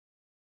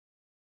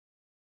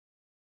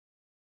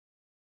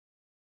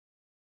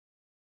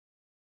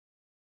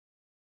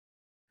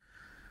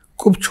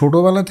খুব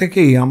ছোটবেলা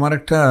থেকেই আমার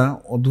একটা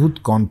অদ্ভুত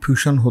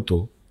কনফিউশন হতো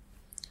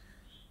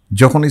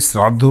যখন এই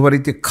শ্রাদ্ধ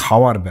বাড়িতে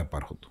খাওয়ার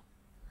ব্যাপার হতো।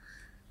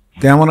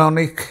 তেমন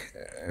অনেক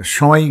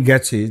সময়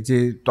গেছে যে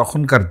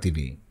তখনকার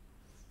দিনে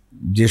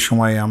যে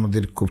সময়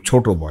আমাদের খুব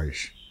ছোট বয়স,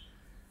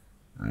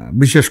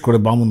 বিশেষ করে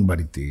বামুন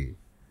বাড়িতে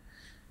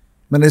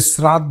মানে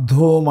শ্রাদ্ধ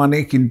মানে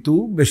কিন্তু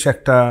বেশ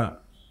একটা,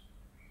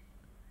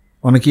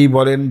 অনেকেই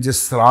বলেন যে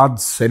শ্রাদ্ধ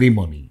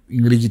সেরিমনি,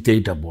 ইংরেজিতে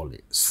এইটা বলে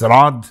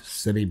শ্রাদ্ধ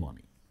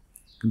সেরিমনি,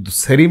 কিন্তু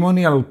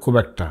সেরিমনিয়াল খুব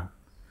একটা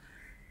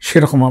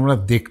সেরকম আমরা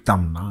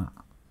দেখতাম না।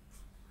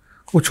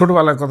 খুব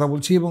ছোটোবেলার কথা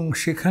বলছি, এবং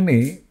সেখানে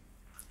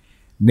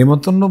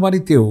নেমন্তন্ন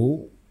বাড়িতেও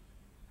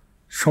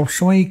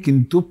সবসময়ই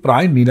কিন্তু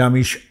প্রায়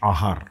নিরামিষ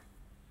আহার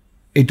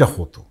এটা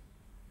হতো।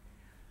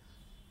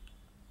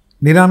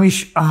 নিরামিষ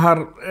আহার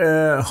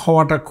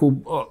হওয়াটা খুব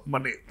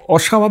মানে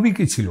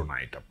অস্বাভাবিকই ছিল না,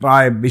 এটা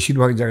প্রায়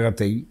বেশিরভাগ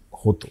জায়গাতেই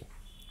হতো।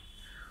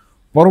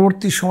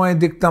 পরবর্তী সময়ে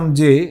দেখতাম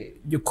যে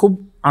খুব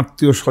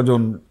আত্মীয়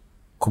স্বজন,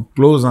 খুব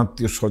ক্লোজ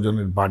আত্মীয়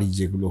স্বজনের বাড়ি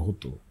যেগুলো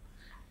হতো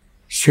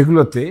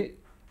সেগুলোতে,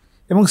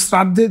 এবং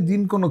শ্রাদ্ধের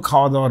দিন কোনো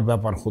খাওয়া দাওয়ার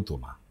ব্যাপার হতো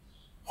না,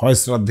 হয়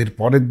শ্রাদ্ধের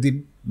পরের দিন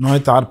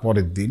নয় তার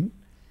পরের দিন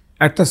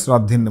একটা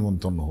শ্রাদ্ধের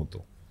নেমন্তন্ন হতো।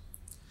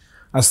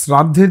 আর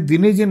শ্রাদ্ধের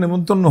দিনে যে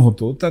নেমন্তন্ন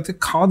হতো তাতে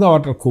খাওয়া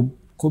দাওয়াটা খুব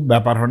খুব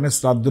ব্যাপার হয় না।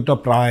 শ্রাদ্ধটা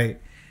প্রায়,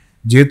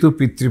 যেহেতু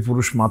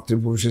পিতৃপুরুষ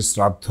মাতৃপুরুষের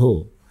শ্রাদ্ধ,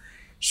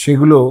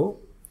 সেগুলো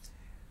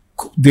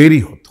খুব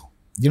দেরি হতো।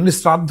 যেমনি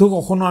শ্রাদ্ধ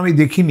কখনো আমি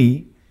দেখিনি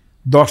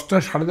 10টা,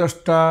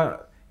 10:30,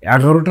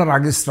 11টার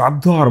আগে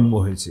শ্রাদ্ধ আরম্ভ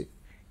হয়েছে,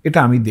 এটা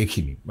আমি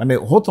দেখিনি, মানে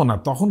হতো না,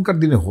 তখনকার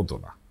দিনে হতো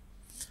না।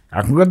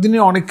 এখনকার দিনে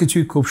অনেক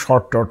কিছুই খুব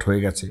শর্ট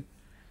হয়ে গেছে,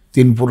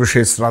 3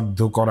 পুরুষের শ্রাদ্ধ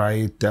করা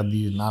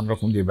ইত্যাদি নানা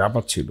রকম যে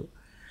ব্যাপার ছিল,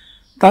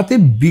 তাতে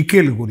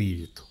বিকেল গড়িয়ে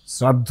যেত,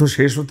 শ্রাদ্ধ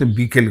শেষ হতে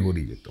বিকেল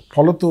গড়িয়ে যেত।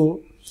 ফলত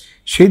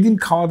সেই দিন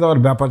খাওয়া দাওয়ার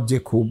ব্যাপার যে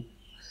খুব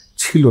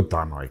ছিল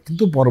তা নয়,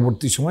 কিন্তু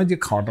পরবর্তী সময় যে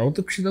খাওয়াটা হতো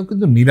সেটাও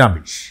কিন্তু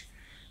নিরামিষ,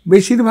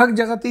 বেশিরভাগ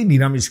জায়গাতেই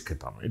নিরামিষ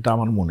খেতাম, এটা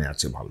আমার মনে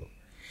আছে ভালো।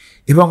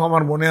 এবং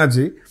আমার মনে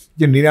আছে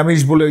যে নিরামিষ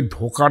বলে ওই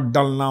ধোকার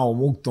ডালনা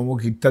অমুক তমুক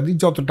ইত্যাদি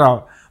যতটা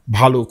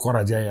ভালো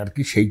করা যায় আর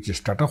কি, সেই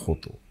চেষ্টাটা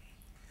হতো।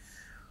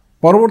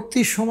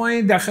 পরবর্তী সময়ে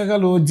দেখা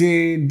গেল যে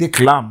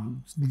দেখলাম,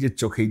 নিজের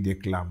চোখেই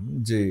দেখলাম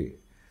যে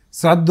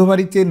শ্রাদ্ধ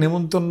বাড়িতে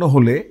নেমন্তন্ন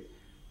হলে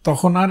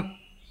তখন আর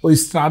ওই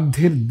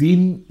শ্রাদ্ধের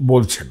দিন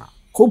বলছে না,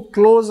 খুব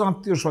ক্লোজ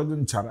আত্মীয়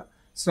স্বজন ছাড়া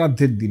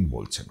শ্রাদ্ধের দিন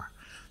বলছে না।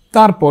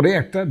 তারপরে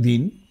একটা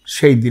দিন,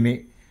 সেই দিনে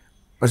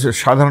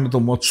সাধারণত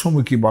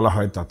মৎস্যমুখী বলা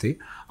হয়, তাতে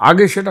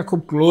আগে সেটা খুব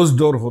ক্লোজ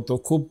ডোর হতো,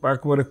 খুব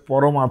একেবারে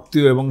পরম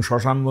আত্মীয় এবং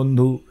শ্মশান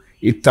বন্ধু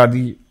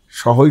ইত্যাদি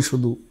সহই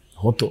শুধু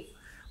হতো।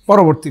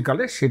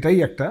 পরবর্তীকালে সেটাই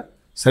একটা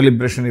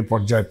সেলিব্রেশনের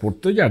পর্যায়ে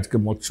পড়তো যে আজকে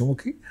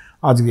মৎস্যমুখী,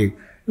 আজকে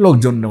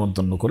লোকজন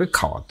নেমন্তন্ন করে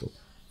খাওয়াতো।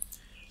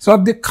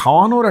 শ্রাদ্ধে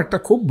খাওয়ানোর একটা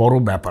খুব বড়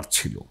ব্যাপার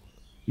ছিল,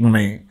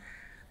 মানে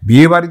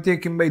বিয়ে বাড়িতে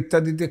কিংবা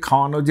ইত্যাদিতে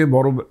খাওয়ানো যে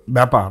বড়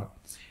ব্যাপার,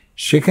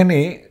 সেখানে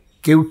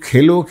কেউ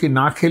খেলো কি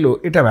না খেলো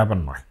এটা ব্যাপার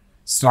নয়,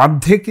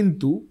 শ্রাদ্ধে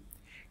কিন্তু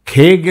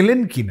খেয়ে গেলেন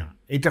কি না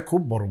এটা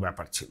খুব বড়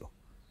ব্যাপার ছিল।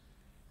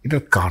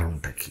 এটার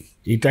কারণটা কি,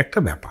 এটা একটা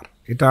ব্যাপার,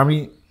 এটা আমি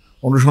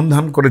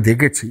অনুসন্ধান করে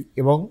দেখেছি।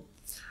 এবং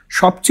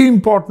সবচেয়ে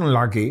ইম্পর্ট্যান্ট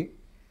লাগে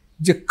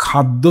যে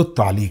খাদ্য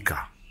তালিকা,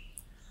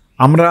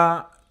 আমরা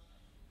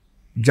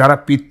যারা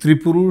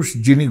পিতৃপুরুষ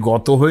যিনি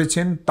গত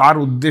হয়েছেন তার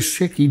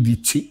উদ্দেশ্যে কি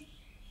দিচ্ছি,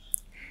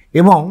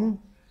 এবং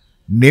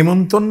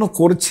নেমন্তন্ন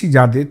করছি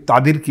যাদের,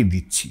 তাদের কি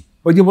দিচ্ছি।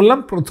 ওই যে বললাম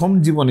প্রথম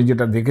জীবনে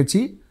যেটা দেখেছি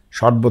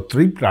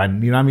সর্বত্রই প্রায়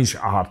নিরামিষ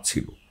আহার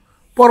ছিল।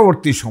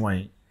 পরবর্তী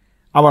সময়ে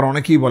আবার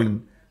অনেকেই বলেন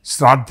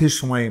শ্রাদ্ধের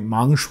সময়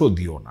মাংস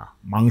দিও না,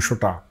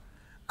 মাংসটা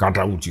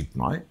কাটা উচিত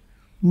নয়,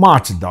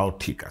 মাছ দাও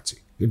ঠিক আছে,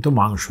 কিন্তু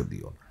মাংস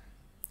দিও না।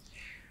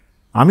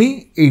 আমি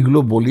এইগুলো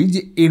বলি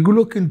যে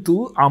এগুলো কিন্তু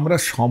আমরা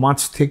সমাজ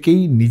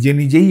থেকেই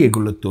নিজেই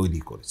এগুলো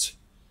তৈরি করেছি,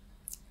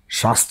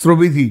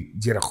 শাস্ত্রবিধি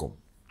যেরকম,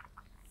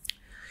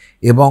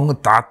 এবং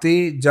তাতে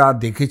যা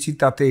দেখেছি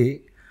তাতে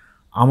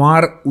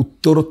আমার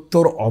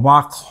উত্তরোত্তর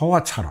অবাক হওয়া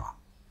ছাড়া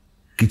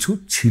কিছু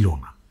ছিল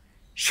না।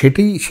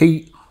 সেটাই, সেই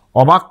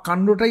অবাক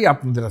কাণ্ডটাই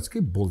আপনাদের আজকে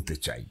বলতে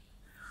চাই।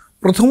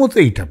 প্রথমত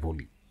এইটা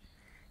বলি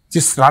যে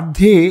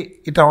শ্রাদ্ধে,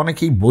 এটা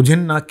অনেকেই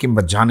বোঝেন না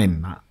কিংবা জানেন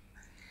না,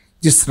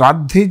 যে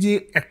শ্রাদ্ধে যে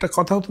একটা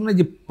কথা হতো না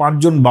যে 5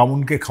 জন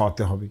বামুনকে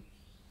খাওয়াতে হবে,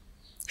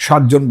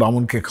 7 জন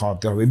বামুনকে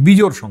খাওয়াতে হবে,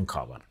 বিজোড় সংখ্যা।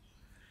 আবার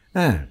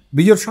হ্যাঁ,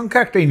 বিজোড় সংখ্যা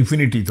একটা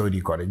ইনফিনিটি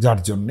তৈরি করে, যার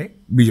জন্যে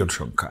বিজোড়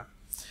সংখ্যা।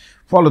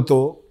 ফলত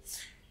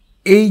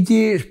এই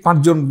যে 5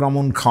 জন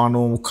ব্রাহ্মণ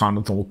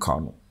খাওয়ানো তমুক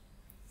খাওয়ানো,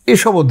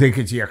 এসবও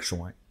দেখেছি এক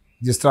সময়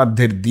যে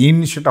শ্রাদ্ধের দিন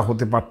সেটা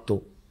হতে পারত,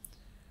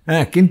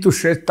 হ্যাঁ, কিন্তু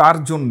সে তার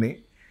জন্যে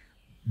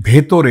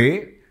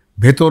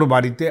ভেতর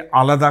বাড়িতে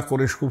আলাদা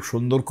করে খুব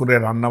সুন্দর করে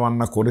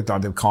রান্নাবান্না করে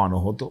তাদের খাওয়ানো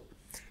হতো।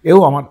 এও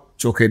আমার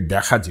চোখে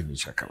দেখা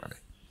জিনিস একেবারে।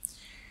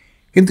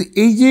 কিন্তু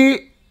এই যে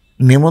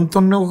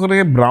নেমন্তন্ন করে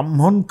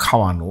ব্রাহ্মণ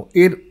খাওয়ানো,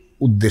 এর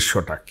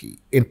উদ্দেশ্যটা কি,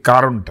 এর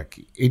কারণটা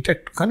কি, এটা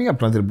একটুখানি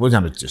আপনাদের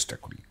বোঝানোর চেষ্টা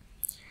করি।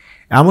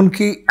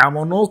 এমনকি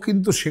এমনও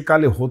কিন্তু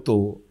সেকালে হতো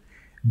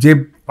যে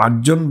 5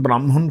 জন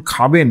ব্রাহ্মণ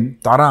খাবেন,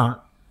 তারা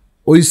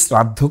ওই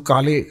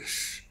শ্রাদ্ধকালে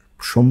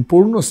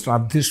সম্পূর্ণ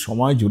শ্রাদ্ধের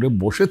সময় জুড়ে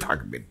বসে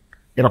থাকবেন,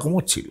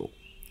 এরকমও ছিল।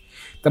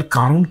 তার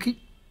কারণ কি?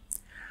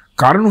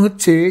 কারণ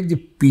হচ্ছে যে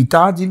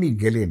পিতা যিনি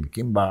গেলেন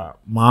কিংবা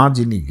মা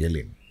যিনি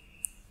গেলেন,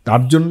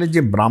 তার জন্যে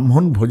যে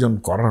ব্রাহ্মণ ভোজন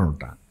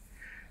করানোটা,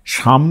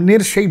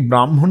 সামনের সেই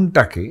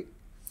ব্রাহ্মণটাকে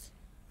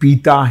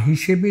পিতা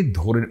হিসেবে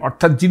ধরে,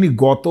 অর্থাৎ যিনি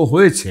গত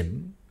হয়েছেন,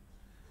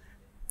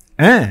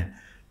 হ্যাঁ,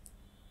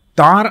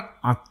 তার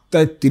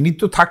আত্মায় তিনি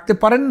তো থাকতে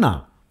পারেন না,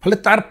 ফলে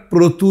তার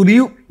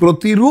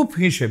প্রতিরূপ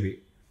হিসেবে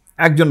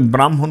একজন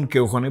ব্রাহ্মণকে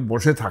ওখানে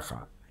বসে থাকা,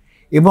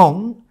 এবং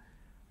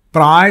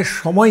প্রায়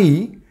সময়ই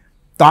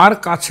তার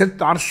কাছে,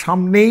 তার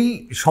সামনেই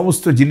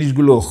সমস্ত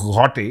জিনিসগুলো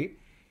ঘটে।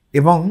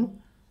 এবং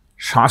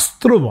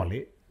শাস্ত্র বলে,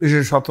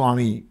 বিশেষত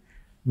আমি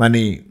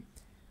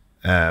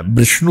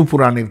বিষ্ণু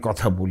পুরাণের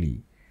কথা বলি,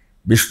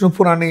 বিষ্ণু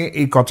পুরাণে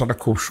এই কথাটা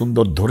খুব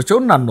সুন্দর ধরেছে,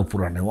 অন্যান্য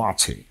পুরাণেও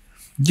আছে,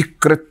 যে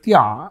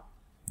কৃত্যা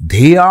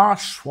ধেয়া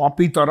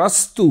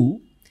স্বপিতরস্তু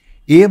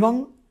এবং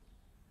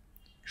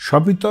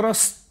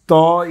স্বপিতরস্ত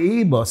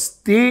এব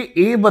স্তে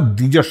এব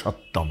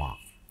দ্বিজসত্তমা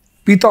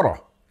পিতর।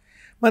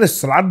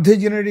 শ্রাদ্ধে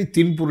জেনারেলি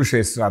 3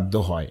 পুরুষের শ্রাদ্ধ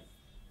হয়।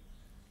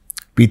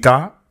 পিতা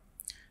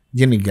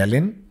যিনি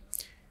গেলেন,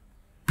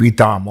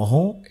 পিতামহ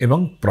এবং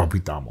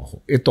প্রপিতামহ,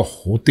 এ তো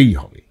হতেই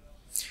হবে।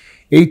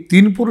 এই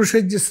 3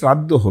 পুরুষের যে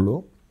শ্রাদ্ধ হলো,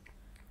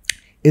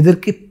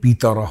 এদেরকে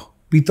পিতরহ,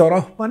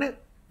 পিতরহ মানে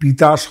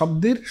পিতা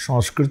শব্দের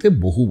সংস্কৃতে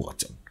বহু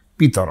বচন,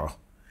 পিতরহ।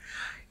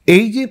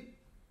 এই যে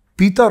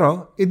পিতরহ,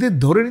 এদের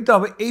ধরে নিতে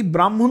হবে এই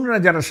ব্রাহ্মণরা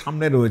যারা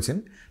সামনে রয়েছেন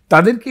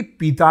তাদেরকে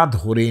পিতা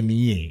ধরে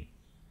নিয়ে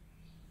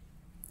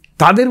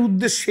তাদের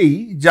উদ্দেশ্যেই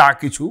যা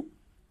কিছু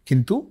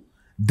কিন্তু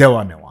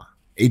দেওয়া নেওয়া,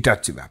 এইটা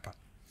হচ্ছে ব্যাপার।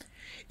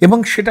 এবং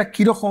সেটা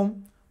কীরকম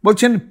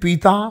বলছেন,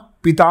 পিতা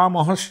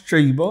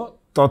পিতামহশ্চৈব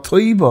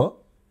তথৈব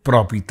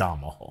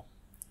প্রপিতামহ।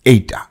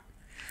 এইটা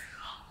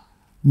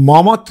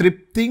মম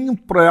তৃপ্তিং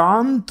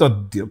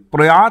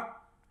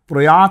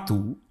প্রয়াতু,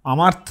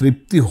 আমার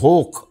তৃপ্তি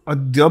হোক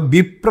অদ্য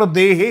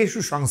বিপ্রদেহেষু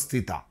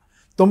সংস্থিতা।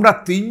 তোমরা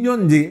 3 জন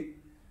যে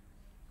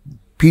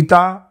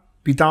পিতা,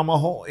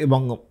 পিতামহ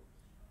এবং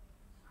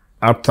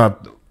অর্থাৎ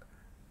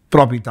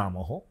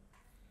প্রপিতামহ,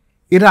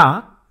 এরা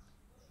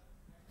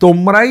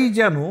তোমরাই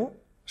যেন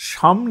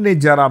সামনে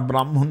যারা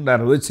ব্রাহ্মণরা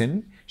রয়েছেন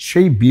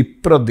সেই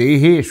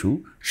বিপ্রদেহেষু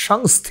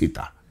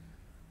সংস্থিতা।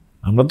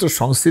 আমরা তো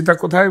সংস্থিতা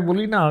কোথায়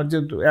বলি না, যে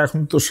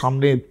এখন তো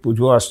সামনে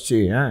পুজো আসছে,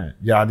 হ্যাঁ,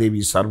 যা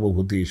দেবী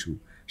সর্বভূতেষু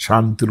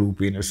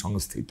শান্তিরূপেণ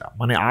সংস্থিতা,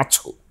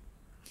 আছো।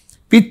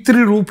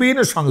 পিতৃরূপেণ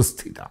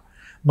সংস্থিতা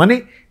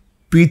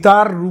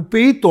পিতার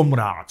রূপেই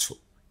তোমরা আছো,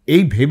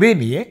 এই ভেবে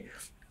নিয়ে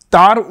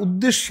তার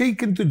উদ্দেশ্যেই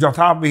কিন্তু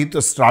যথাবিহিত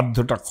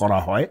শ্রাদ্ধটা করা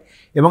হয়।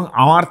 এবং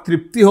আমার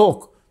তৃপ্তি হোক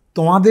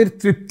তোমাদের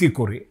তৃপ্তি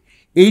করে,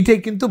 এইটাই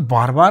কিন্তু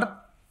বারবার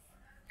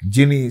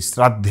যিনি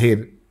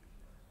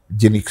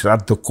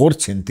শ্রাদ্ধ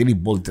করছেন তিনি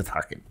বলতে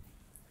থাকেন।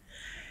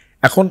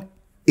 এখন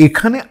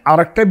এখানে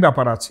আরেকটাই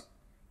ব্যাপার আছে,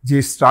 যে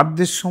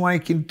শ্রাদ্ধের সময়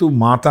কিন্তু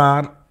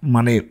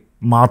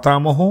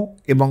মাতামহ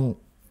এবং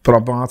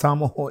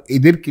প্রমাতামহ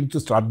এদের কিন্তু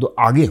শ্রাদ্ধ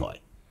আগে হয়।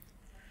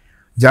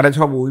 যারা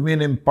সব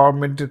উইমেন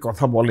এম্পাওয়ারমেন্টের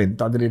কথা বলেন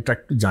তাদের এটা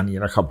একটু জানিয়ে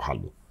রাখা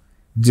ভালো,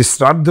 যে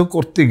শ্রাদ্ধ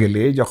করতে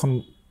গেলে যখন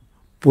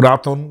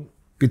পুরাতন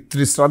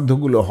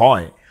পিতৃশ্রাদ্ধগুলো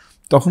হয়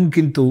তখন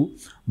কিন্তু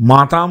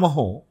মাতামহ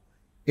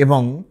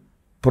এবং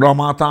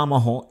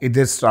প্রমাতামহ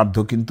এদের শ্রাদ্ধ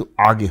কিন্তু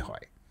আগে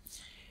হয়।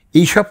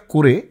 এইসব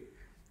করে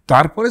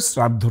তারপরে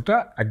শ্রাদ্ধটা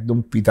একদম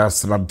পিতার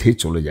শ্রাদ্ধে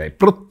চলে যায়।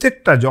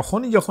 প্রত্যেকটা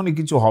যখনই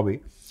কিছু হবে,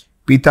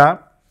 পিতা,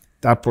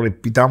 তারপরে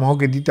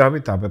পিতামহকে দিতে হবে,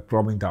 তারপরে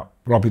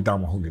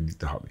প্রপিতামহকে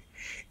দিতে হবে।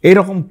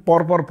 এইরকম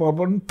পরপর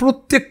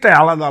প্রত্যেকটা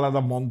আলাদা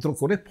আলাদা মন্ত্র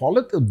করে, ফলে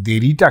তো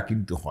দেরিটা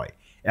কিন্তু হয়,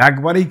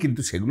 একবারেই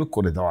কিন্তু সেগুলো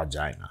করে দেওয়া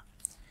যায় না।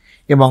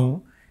 এবং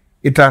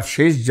এটা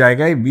শেষ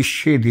জায়গায়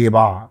বিশ্বে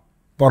দেবা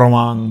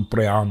পরমাং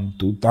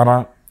প্রয়ান্তু, তারা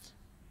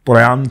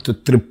প্রয়ান্ত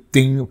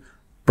তৃপ্তিং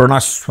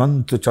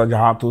প্রণস্বন্ত চ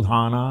জাতু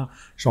ধানা,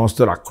 সমস্ত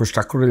রাক্ষস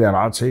যারা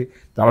আছে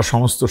তারা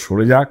সমস্ত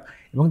সরে যাক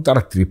এবং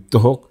তারা তৃপ্ত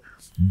হোক।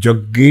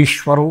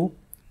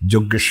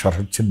 যজ্ঞেশ্বর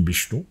হচ্ছেন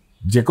বিষ্ণু।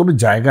 যে কোনো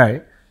জায়গায়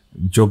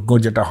যজ্ঞ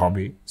যেটা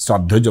হবে,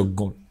 শ্রাদ্ধযজ্ঞ,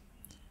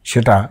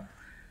 সেটা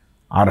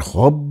আর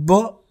হব্য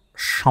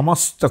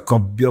সমস্ত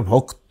কব্য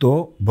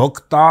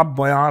ভক্তা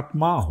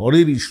বয়াত্মা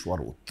হরির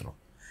ঈশ্বরোত্র,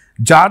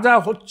 যা যা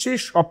হচ্ছে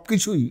সব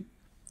কিছুই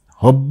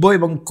হব্য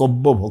এবং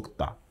কব্য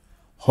ভোক্তা।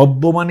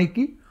 হব্য মানে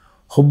কি?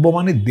 হব্য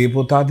মানে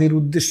দেবতাদের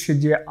উদ্দেশ্যে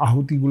যে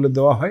আহুতিগুলো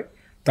দেওয়া হয়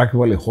তাকে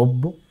বলে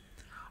হব্য,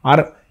 আর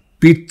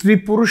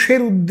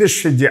পিতৃপুরুষের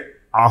উদ্দেশ্যে যে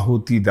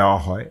আহুতি দেওয়া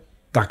হয়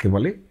তাকে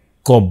বলে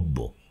কব্য।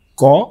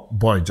 ক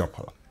বয়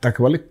জফলা, তাকে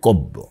বলে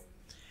কব্য।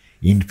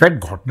 ইনফ্যাক্ট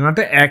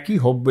ঘটনাটা একই,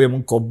 হব্য এবং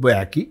কব্য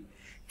একই,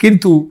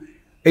 কিন্তু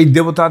এই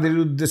দেবতাদের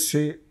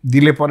উদ্দেশ্যে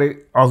দিলে পরে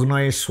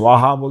অগ্নয়ে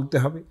স্বাহা বলতে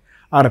হবে,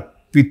 আর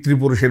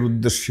পিতৃপুরুষের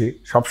উদ্দেশ্যে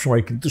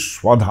সবসময় কিন্তু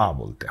স্বধা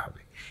বলতে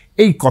হবে।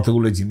 এই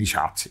কতগুলো জিনিস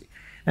আছে।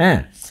 হ্যাঁ,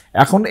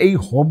 এখন এই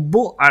হব্য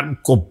আর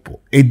কব্য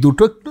এই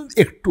দুটো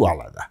একটু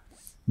আলাদা,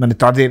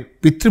 তাদের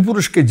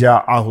পিতৃপুরুষকে যা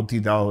আহুতি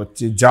দেওয়া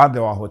হচ্ছে, যা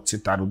দেওয়া হচ্ছে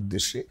তার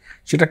উদ্দেশ্যে,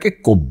 সেটাকে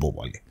কব্য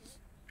বলে।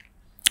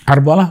 আর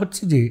বলা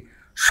হচ্ছে যে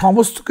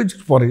সমস্ত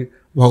কিছুর পরে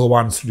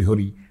ভগবান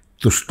শ্রীহরি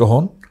তুষ্ট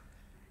হন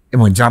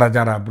এবং যারা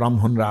যারা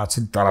ব্রাহ্মণরা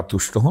আছেন তারা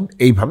তুষ্ট হন,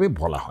 এইভাবে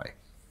বলা হয়।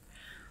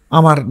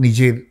 আমার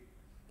নিজের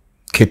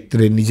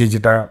ক্ষেত্রে নিজে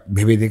যেটা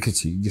ভেবে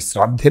দেখেছি যে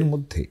শ্রাদ্ধের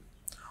মধ্যে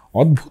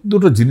অদ্ভুত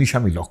দুটো জিনিস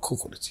আমি লক্ষ্য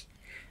করেছি।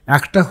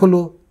 একটা হলো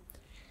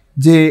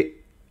যে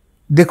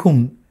দেখুন,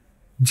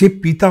 যে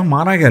পিতা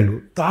মারা গেল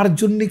তার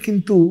জন্যে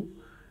কিন্তু,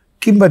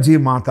 কিংবা যে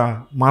মাতা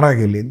মারা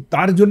গেলেন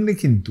তার জন্যে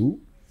কিন্তু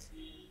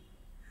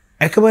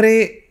একেবারে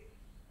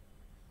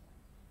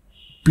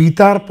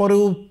পিতার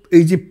পরেও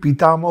এই যে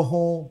পিতামহ,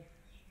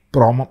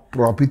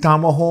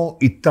 প্রপিতামহ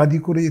ইত্যাদি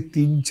করে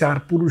 3-4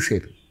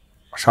 পুরুষের,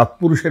 7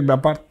 পুরুষের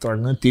ব্যাপার, তার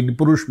মানে 3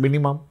 পুরুষ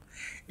মিনিমাম,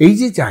 এই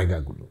যে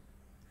জায়গাগুলো,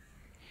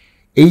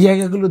 এই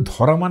জায়গাগুলো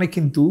ধরা মানে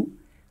কিন্তু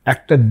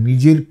একটা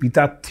নিজের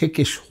পিতার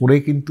থেকে সরে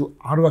কিন্তু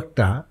আরও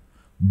একটা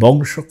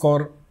বংশকর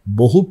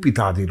বহু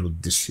পিতাদের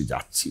উদ্দেশ্যে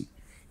যাচ্ছি,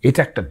 এটা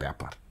একটা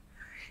ব্যাপার।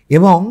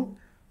 এবং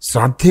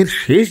শ্রাদ্ধের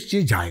শেষ যে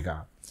জায়গা,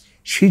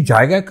 সেই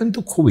জায়গা কিন্তু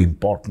খুব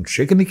ইম্পর্ট্যান্ট।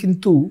 সেখানে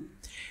কিন্তু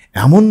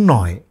এমন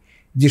নয়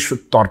যে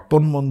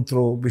তর্পণ মন্ত্র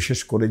বিশেষ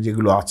করে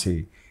যেগুলো আছে,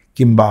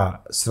 কিংবা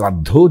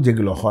শ্রাদ্ধ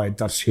যেগুলো হয়,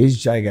 তার শেষ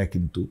জায়গায়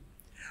কিন্তু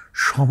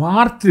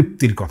সবার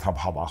তৃপ্তির কথা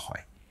ভাবা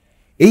হয়।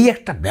 এই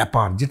একটা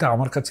ব্যাপার যেটা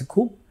আমার কাছে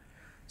খুব,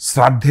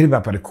 শ্রাদ্ধের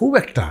ব্যাপারে খুব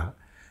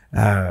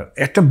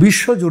একটা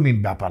বিশ্বজনীন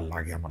ব্যাপার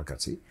লাগে আমার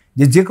কাছে।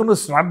 যে কোনো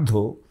শ্রাদ্ধ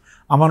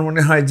আমার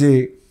মনে হয় যে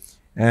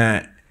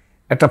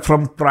একটা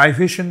ফ্রম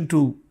প্রাইভেশন টু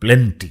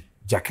প্লেন্টি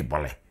যাকে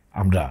বলে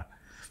আমরা,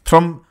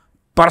 ফ্রম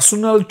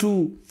পার্সোনাল টু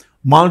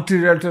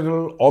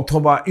মাল্টিল্যাটারাল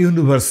অথবা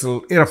ইউনিভার্সাল,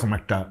 এরকম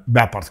একটা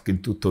ব্যাপার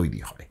কিন্তু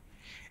তৈরি হয়।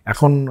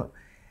 এখন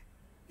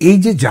এই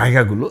যে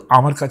জায়গাগুলো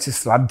আমার কাছে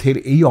শ্রাদ্ধের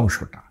এই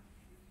অংশটা,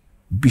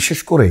 বিশেষ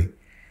করে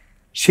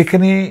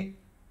সেখানে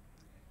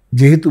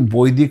যেহেতু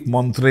বৈদিক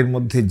মন্ত্রের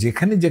মধ্যে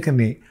যেখানে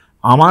যেখানে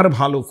আমার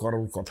ভালো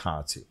করার কথা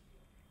আছে,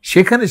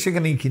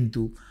 সেখানেই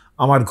কিন্তু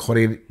আমার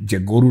ঘরের যে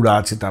গরুরা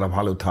আছে তারা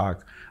ভালো থাক,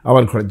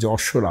 আমার ঘরের যে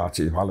অশ্বরা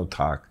আছে ভালো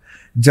থাক,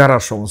 যারা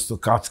সমস্ত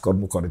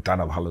কাজকর্ম করে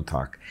তারা ভালো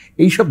থাক,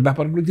 এইসব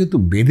ব্যাপারগুলো যেহেতু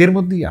বেদের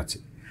মধ্যেই আছে,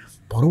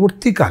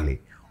 পরবর্তীকালে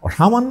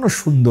অসামান্য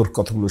সুন্দর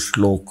কতগুলো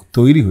শ্লোক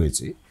তৈরি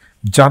হয়েছে,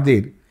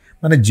 যাদের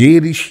মানে যে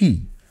ঋষি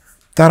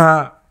তারা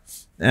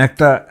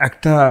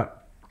একটা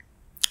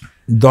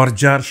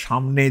দরজার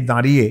সামনে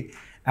দাঁড়িয়ে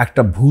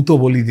একটা ভূত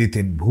বলি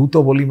দিতেন। ভূত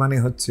বলি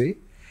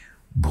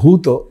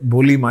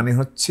মানে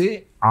হচ্ছে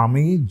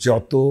আমি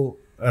যত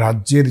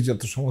রাজ্যের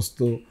যত সমস্ত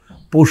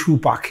পশু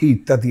পাখি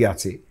ইত্যাদি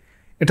আছে,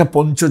 এটা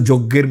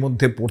পঞ্চযজ্ঞের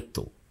মধ্যে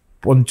পড়তো,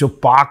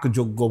 পঞ্চপাক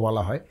যজ্ঞ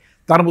বলা হয়,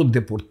 তার মধ্যে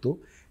পড়তো,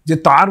 যে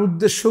তার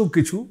উদ্দেশ্যেও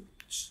কিছু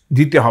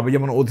দিতে হবে,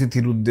 যেমন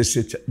অতিথির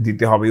উদ্দেশ্যে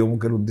দিতে হবে,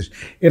 অমুকের উদ্দেশ্যে,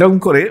 এরকম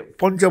করে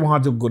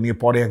পঞ্চমহাযজ্ঞ নিয়ে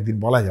পরে একদিন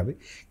বলা যাবে।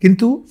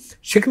 কিন্তু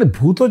সেখানে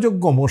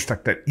ভূতযজ্ঞ মোস্ট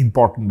একটা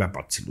ইম্পর্টেন্ট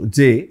ব্যাপার ছিল,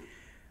 যে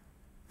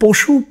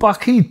পশু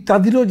পাখি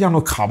ইত্যাদিরও যেন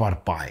খাবার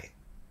পায়,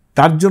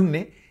 তার জন্যে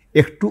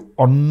একটু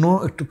অন্ন,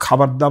 একটু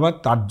খাবার দাবার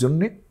তার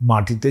জন্যে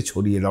মাটিতে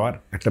ছড়িয়ে দেওয়ার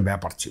একটা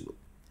ব্যাপার ছিল।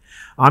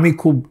 আমি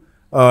খুব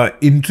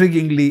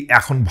ইন্ট্রিগিংলি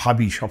এখন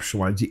ভাবি,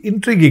 সবসময় যে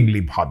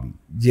ইন্ট্রিগিংলি ভাবি,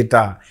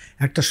 যেটা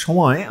একটা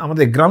সময়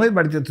আমাদের গ্রামের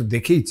বাড়িতে তো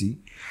দেখেইছি,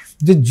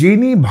 যে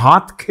যিনি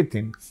ভাত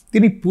খেতেন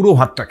তিনি পুরো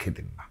ভাতটা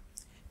খেতেন না,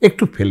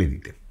 একটু ফেলে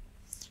দিতেন।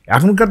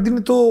 এখনকার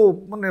দিনে তো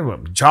মানে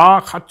যা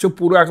খাচ্ছ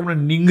পুরো একেবারে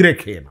নিংড়ে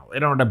খেয়ে নাও,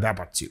 এরকম একটা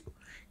ব্যাপার ছিল,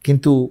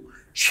 কিন্তু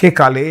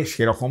সেকালে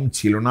সেরকম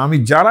ছিল না। আমি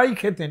যারাই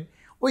খেতেন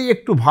ওই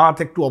একটু ভাত,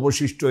 একটু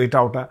অবশিষ্ট এটা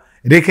ওটা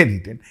রেখে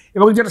দিতেন,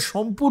 এবং যেটা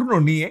সম্পূর্ণ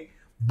নিয়ে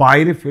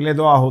বাইরে ফেলে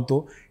দেওয়া হতো।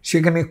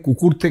 সেখানে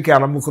কুকুর থেকে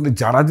আরম্ভ করে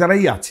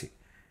যারাই আছে,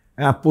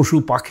 পশু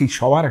পাখি,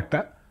 সবার একটা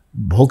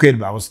ভোগের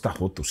ব্যবস্থা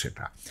হতো।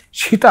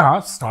 সেটা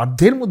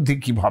শ্রাদ্ধের মধ্যে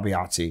কিভাবে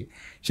আছে,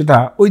 সেটা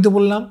ওই তো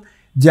বললাম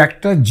যে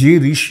যে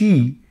ঋষি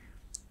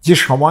যে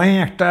সময়ে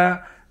একটা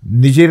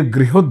নিজের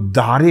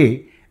গৃহদ্বারে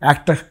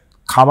একটা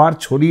খাবার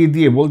ছড়িয়ে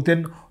দিয়ে বলতেন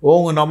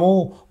ওং নমো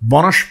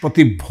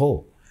বনস্পতিভ্য,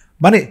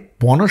 মানে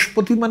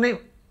বনস্পতি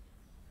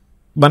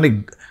মানে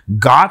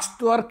গাছ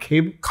তো আর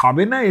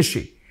খাবে না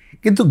এসে,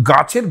 কিন্তু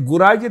গাছের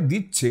গোড়ায় যে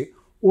দিচ্ছে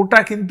ওটা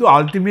কিন্তু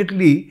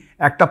আলটিমেটলি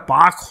একটা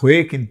পাক হয়ে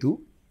কিন্তু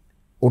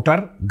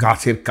ওটার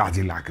গাছের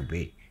কাজে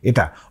লাগবে।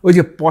 এটা ওই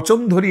যে পচন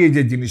ধরিয়ে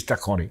যে জিনিসটা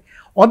করে,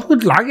 অদ্ভুত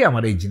লাগে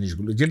আমার এই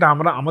জিনিসগুলো, যেটা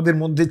আমাদের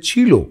মধ্যে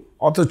ছিল,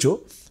 অথচ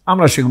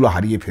আমরা সেগুলো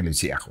হারিয়ে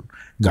ফেলেছি। এখন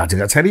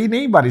গাছগাছালি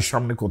নেই, বাড়ির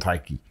সামনে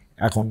কোথায় কি,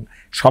 এখন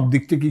সব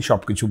দিক থেকেই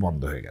সব কিছু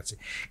বন্ধ হয়ে গেছে।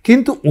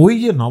 কিন্তু ওই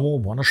যে নম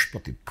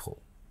বনস্পতিভ্য,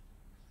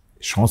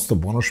 সমস্ত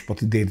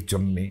বনস্পতিদের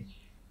জন্যে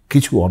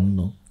কিছু অন্ন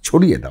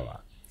ছড়িয়ে দেওয়া,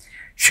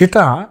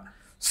 সেটা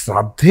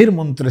শ্রাদ্ধের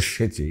মন্ত্রের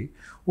শেষে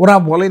ওরা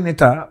বলেন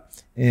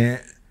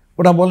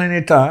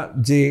এটা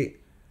যে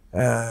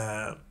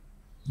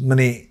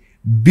মানে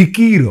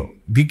বিকীর্ণ,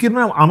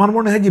 আমার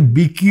মনে হয় যে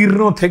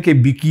বিকীর্ণ থেকে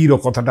বিকীর্ণ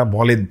কথাটা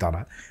বলেন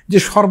তারা, যে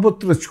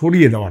সর্বত্র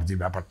ছড়িয়ে দেওয়ার যে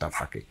ব্যাপারটা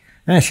থাকে।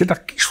 হ্যাঁ, সেটা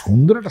কি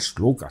সুন্দর একটা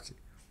শ্লোক আছে,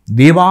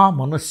 দেবা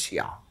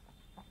মনুষ্যা,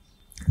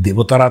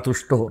 দেবতারা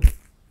তুষ্ট হন,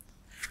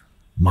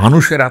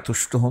 মানুষেরা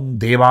তুষ্ট হন,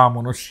 দেবা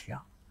মনুষ্যা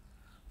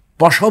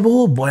পশব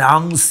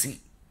বয়াংসি,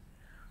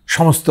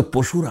 সমস্ত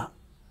পশুরা,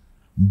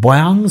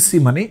 বয়াংসি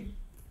মানে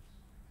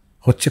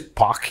হচ্ছে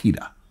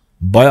পাখিরা,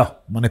 বয়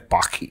মানে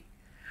পাখি,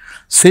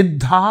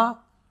 সিদ্ধা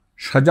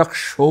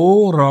সযক্ষো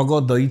রগ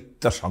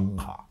দৈত্য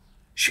সংঘা,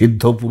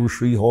 সিদ্ধ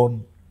পুরুষই হন,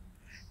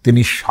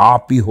 তিনি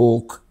সাপই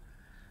হোক,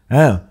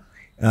 হ্যাঁ,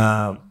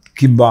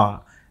 কিংবা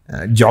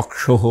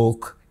যক্ষ হোক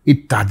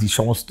ইত্যাদি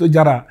সমস্ত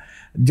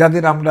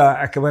যাদের আমরা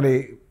একেবারে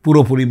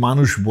পুরোপুরি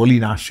মানুষ বলি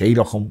না সেই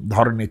রকম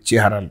ধরনের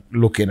চেহারার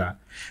লোকেরা,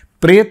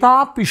 প্রেতা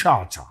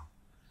পিশাচা,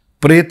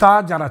 প্রেতা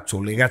যারা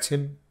চলে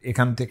গেছেন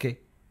এখান থেকে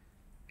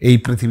এই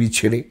পৃথিবী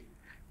ছেড়ে,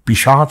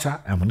 পিশাচা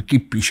এমনকি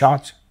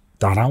পিশাচ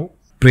তারাও,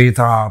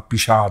 প্রেতা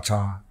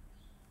পিশাচা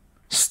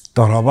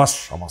স্তরবাস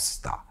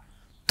সমস্তা,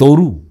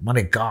 তরু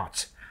মানে গাছ,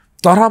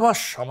 তরবাস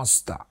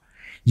সমস্তা,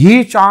 ये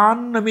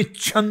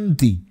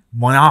চান্নমিচ্ছন্তি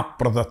ময়া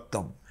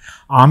প্রদত্তম,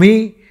 আমি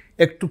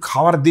একটু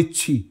খাবার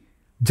দিচ্ছি,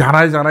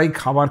 যারাই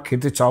খাবার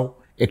খেতে চাও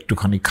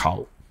একটুখানি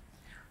খাও।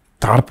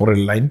 তারপরের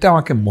লাইনটা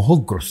আমাকে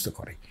মোহগ্রস্ত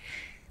করে,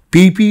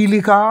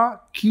 পিপীলিকা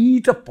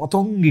কীট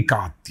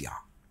পতঙ্গিকাদ্যা,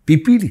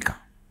 পিপীলিকা,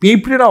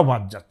 পিঁপড়েরাও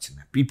বাদ যাচ্ছে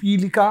না,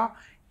 পিপীলিকা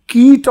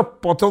কীট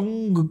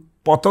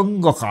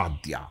পতঙ্গ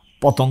কাদ্যা,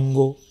 পতঙ্গ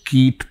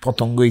কীট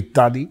পতঙ্গ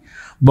ইত্যাদি,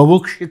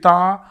 বুভুক্ষিতা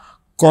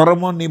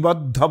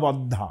কর্মনিবদ্ধ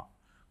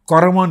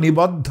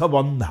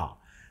বন্ধা,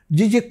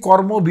 যে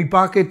কর্ম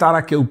বিপাকে তারা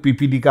কেউ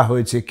পিপীলিকা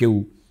হয়েছে, কেউ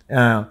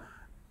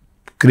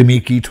কৃমি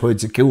কীট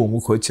হয়েছে, কেউ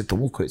অমুক হয়েছে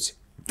তমুক হয়েছে,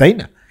 তাই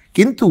না?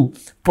 কিন্তু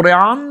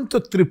প্রয়ান্ত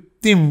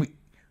তৃপ্তিম,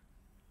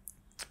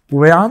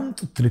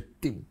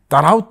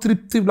 তারাও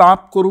তৃপ্তি লাভ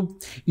করুক।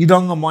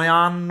 ইদং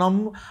ময়ান্নম,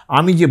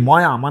 আমি যে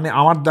ময়া মানে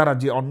আমার দ্বারা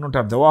যে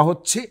অন্নটা দেওয়া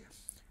হচ্ছে,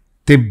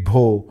 তেভ্য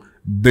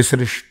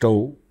বিসৃষ্ট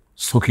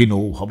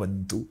সুখিনৌ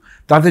ভবন্তু,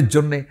 তাদের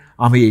জন্যে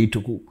আমি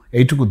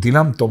এইটুকু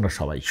দিলাম, তোমরা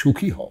সবাই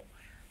সুখী হও।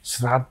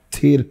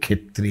 শ্রাদ্ধের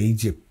ক্ষেত্রে এই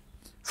যে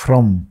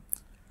ফ্রম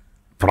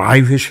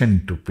প্রাইভেশন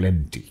টু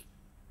প্লেন্টি,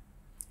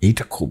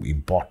 এইটা খুব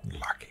ইম্পর্টেন্ট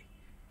লাগে,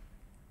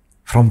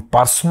 ফ্রম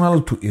পার্সোনাল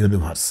টু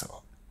ইউনিভার্সাল,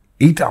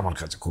 এইটা আমার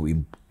কাছে খুব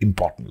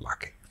ইম্পর্টেন্ট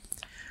লাগে।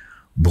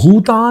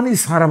 ভূতানি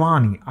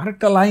সর্বাণি,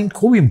 আরেকটা লাইন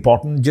খুব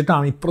ইম্পর্টেন্ট, যেটা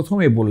আমি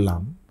প্রথমে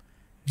বললাম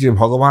যে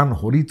ভগবান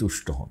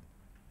হরিতুষ্ট হন,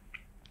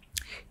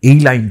 এই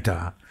লাইনটা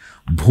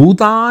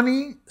ভূতানি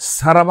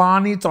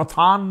সর্বাণি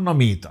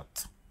তথান্নমেতৎ,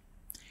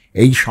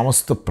 এই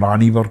সমস্ত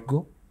প্রাণীবর্গ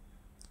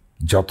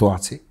যত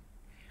আছে,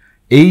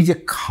 এই যে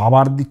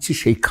খাবার দিচ্ছি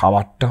সেই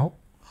খাবারটাও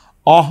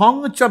অহং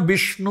চ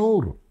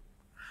বিষ্ণুর,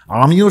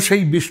 আমিও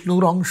সেই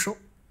বিষ্ণুর অংশ।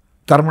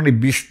 তার মানে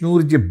বিষ্ণুর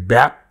যে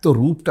ব্যাপ্ত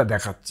রূপটা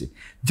দেখাচ্ছে,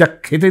 যা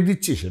খেতে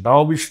দিচ্ছি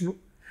সেটাও বিষ্ণু,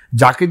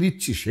 যাকে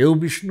দিচ্ছি সেও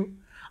বিষ্ণু,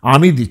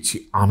 আমি দিচ্ছি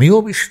আমিও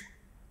বিষ্ণু।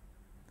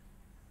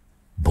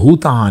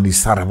 ভূতানি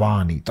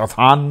সর্বাণি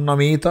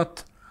তথান্নমেতৎ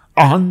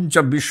অহঞ্চ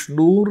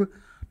বিষ্ণুর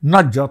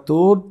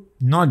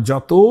ন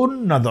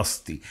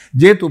যতোন্নদস্তি,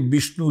 যেহেতু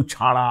বিষ্ণু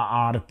ছাড়া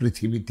আর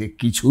পৃথিবীতে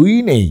কিছুই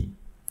নেই,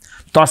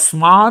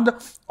 তস্মাদ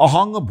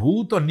অহং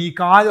ভূত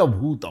নিকায়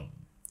ভূতম,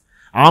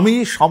 আমি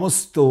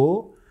সমস্ত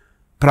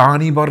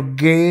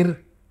প্রাণীবর্গের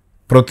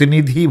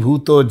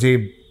প্রতিনিধিভূত যে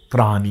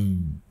প্রাণী,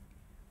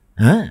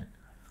 হ্যাঁ,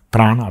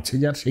 প্রাণ আছে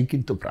যার সেই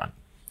কিন্তু প্রাণী,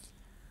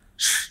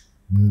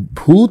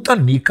 ভূত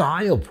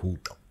নিকায়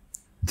ভূতম,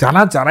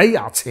 যারাই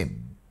আছেন,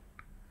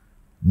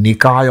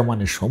 নিকায়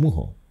মানে সমূহ,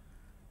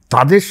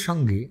 তাদের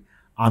সঙ্গে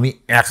আমি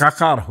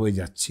একাকার হয়ে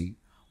যাচ্ছি।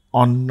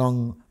 অন্নং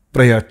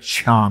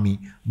প্রয়চ্ছামি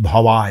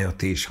ভবায়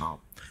তেষাম,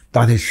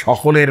 তাদের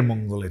সকলের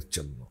মঙ্গলের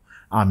জন্য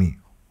আমি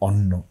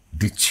অন্ন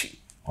দিচ্ছি।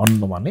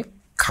 অন্ন মানে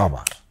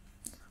খাবার,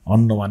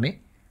 অন্ন মানে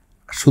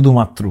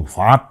শুধুমাত্র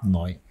ভাত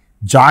নয়,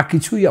 যা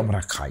কিছুই আমরা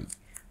খাই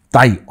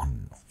তাই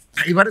অন্ন।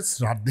 এবারে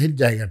শ্রাদ্ধের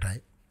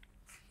জায়গাটায়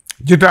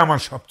যেটা আমার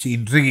সবচেয়ে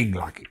ইন্ট্রিগিং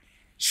লাগে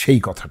সেই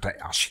কথাটায়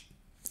আসি।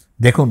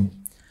 দেখুন,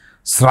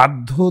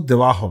 শ্রাদ্ধ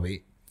দেওয়া হবে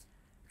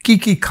কি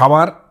কি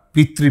খাবার?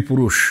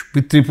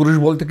 পিতৃপুরুষ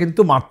বলতে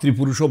কিন্তু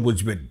মাতৃপুরুষও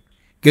বুঝবেন,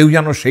 কেউ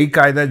যেন সেই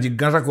কায়দায়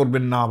জিজ্ঞাসা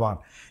করবেন না আবার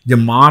যে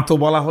মা তো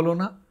বলা হলো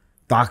না,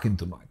 তা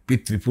কিন্তু নয়।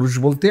 পিতৃপুরুষ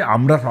বলতে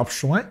আমরা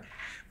সবসময়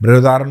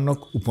বৃহদারণ্যক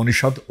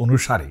উপনিষদ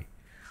অনুসারে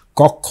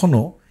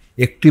কখনো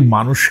একটি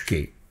মানুষকে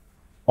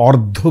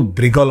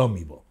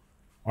অর্ধবৃগলমিব,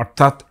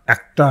 অর্থাৎ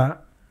একটা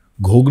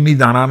ঘুগনি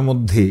দানার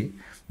মধ্যে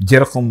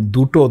যেরকম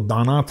দুটো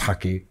দানা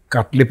থাকে,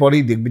 কাটলে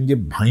পরেই দেখবেন যে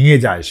ভেঙে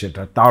যায়,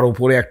 সেটা তার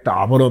উপরে একটা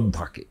আবরণ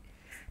থাকে,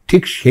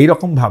 ঠিক সেই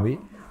রকমভাবে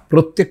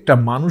প্রত্যেকটা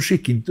মানুষই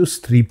কিন্তু,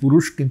 স্ত্রী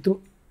পুরুষ কিন্তু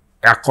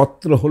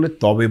একত্র হলে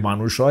তবে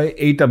মানুষ হয়,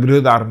 এইটা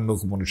বৃহদারণ্যক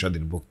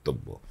উপনিষদের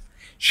বক্তব্য।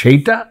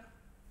 সেইটা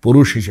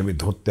পুরুষ হিসেবে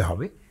ধরতে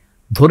হবে,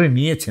 ধরে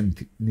নিয়েছেন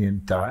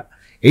তারা।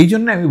 এই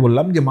জন্য আমি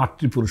বললাম যে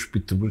মাতৃপুরুষ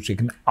পিতৃপুরুষ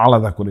এখানে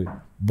আলাদা করে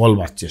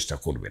বলবার চেষ্টা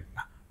করবেন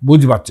না,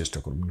 বুঝবার চেষ্টা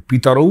করবেন।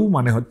 পিতরও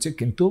মানে হচ্ছে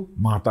কিন্তু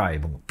মাতা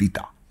এবং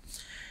পিতা।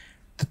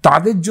 তো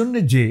তাদের জন্য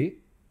যে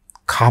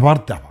খাবার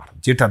দাবার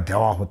যেটা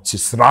দেওয়া হচ্ছে,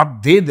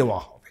 শ্রাদ্ধে দেওয়া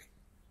হবে,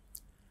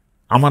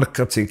 আমার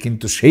কাছে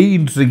কিন্তু সেই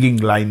ইন্ট্রিগিং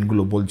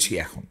লাইনগুলো বলছি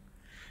এখন,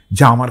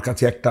 যা আমার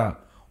কাছে একটা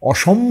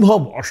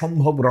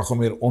অসম্ভব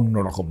রকমের অন্য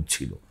রকম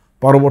ছিল।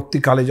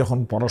 পরবর্তীকালে যখন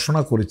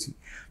পড়াশোনা করেছি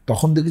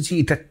তখন দেখেছি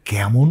এটা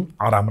কেমন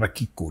আর আমরা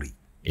কি করি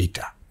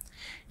এইটা,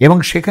 এবং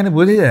সেখানে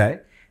বোঝা যায়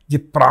যে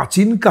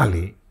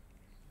প্রাচীনকালে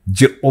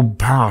যে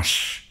অভ্যাস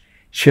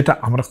সেটা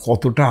আমরা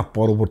কতটা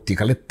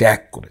পরবর্তীকালে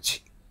ত্যাগ করেছি।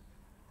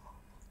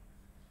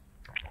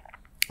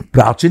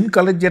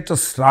 প্রাচীনকালের যে একটা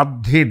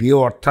শ্রাদ্ধে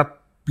দেওয়া, অর্থাৎ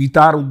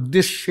পিতার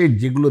উদ্দেশ্যে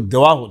যেগুলো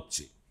দেওয়া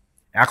হচ্ছে,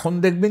 এখন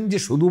দেখবেন যে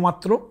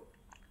শুধুমাত্র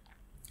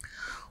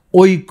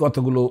ওই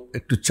কতগুলো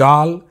একটু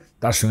চাল,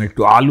 তার সঙ্গে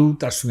একটু আলু,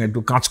 তার সঙ্গে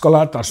একটু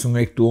কাঁচকলা, তার সঙ্গে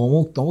একটু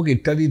অমুক তমুক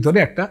ইত্যাদি ধরে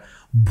একটা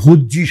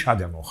ভুজি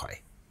সাজানো হয়।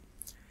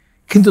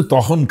 কিন্তু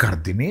তখনকার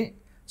দিনে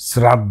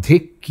শ্রাদ্ধে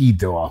কি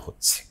দেওয়া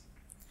হচ্ছে,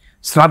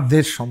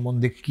 শ্রাদ্ধের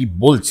সম্বন্ধে কি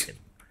বলছেন?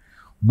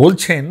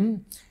 বলছেন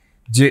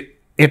যে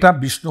এটা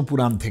বিষ্ণু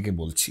পুরাণ থেকে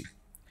বলছি,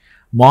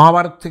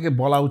 মহাভারত থেকে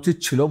বলা উচিত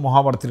ছিল,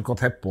 মহাভারতের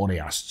কথায় পরে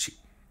আসছি,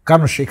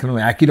 কারণ সেখানেও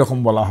একই রকম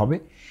বলা হবে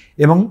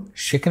এবং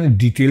সেখানে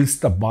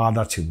ডিটেলসটা বাদ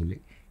আছে বলে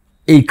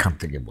এইখান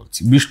থেকে বলছি।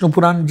 বিষ্ণু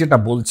পুরাণ যেটা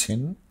বলছেন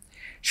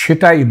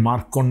সেটাই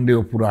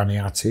মার্কণ্ডেয় পুরাণে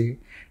আছে,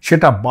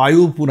 সেটা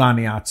বায়ু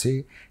পুরাণে আছে,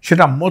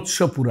 সেটা মৎস্য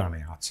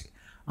পুরাণে আছে।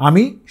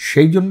 আমি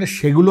সেই জন্য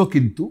সেগুলো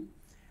কিন্তু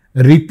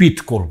রিপিট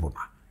করব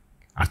না,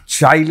 আর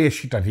চাইলে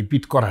সেটা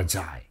রিপিট করা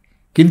যায়,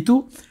 কিন্তু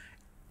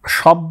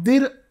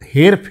শব্দের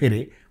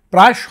হেরফেরে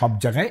প্রায় সব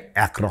জায়গায়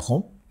একরকম।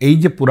 এই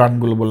যে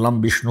পুরাণগুলো বললাম,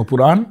 বিষ্ণু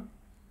পুরাণ,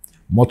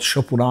 মৎস্য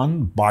পুরাণ,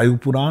 বায়ু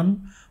পুরাণ,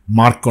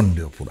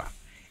 মার্কণ্ডেয় পুরাণ,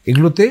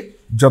 এগুলোতে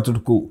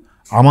যতটুকু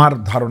আমার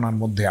ধারণার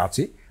মধ্যে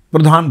আছে,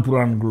 প্রধান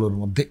পুরাণগুলোর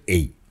মধ্যে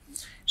এই।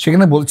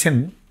 সেখানে বলছেন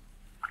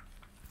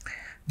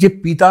যে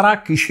পিতারা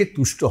কিসে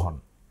তুষ্ট হন?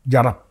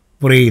 যারা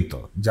প্রেত,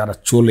 যারা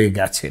চলে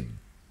গেছেন,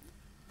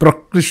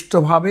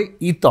 প্রকৃষ্টভাবে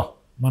ইত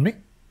মানে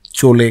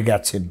চলে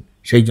গেছেন,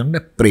 সেই জন্য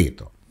প্রেত,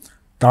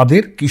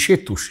 তাদের কিসে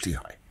তুষ্টি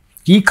হয়?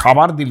 কি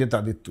খাবার দিলে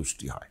তাদের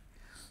তুষ্টি হয়?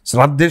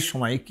 শ্রাদ্ধের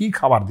সময় কি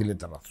খাবার দিলে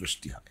তারা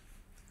তুষ্টি হয়?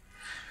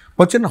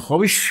 বলছেন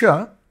হবিষ্য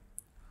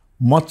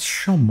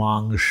মৎস্য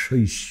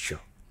মাংসৈশ্চ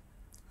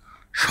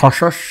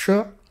শশস্য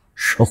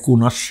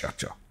শকুনস্য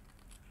চ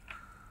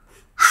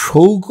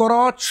শৌকর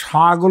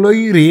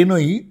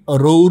ছাগলৈরেনৈ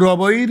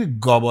রৌরবৈর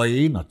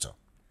গবয়েন চ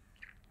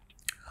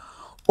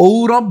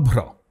ঔরভ্র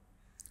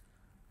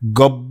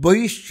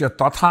গব্বৈশ্চ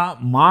তথা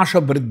মাস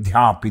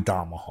বৃদ্ধ্যা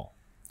পিতামহ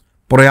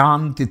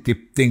প্রয়ান্তি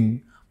তৃপ্তিং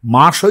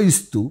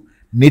মাসৈস্তু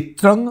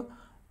নিত্রং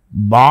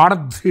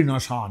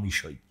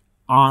বার্ধৃণসামিষৈ।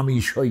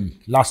 আমিষৈ,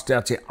 লাস্টে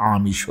আছে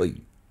আমিষৈ।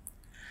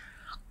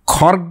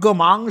 খর্গ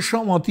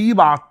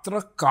মাংসমতীবাত্র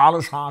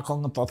কালশাকং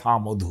তথা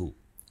মধু।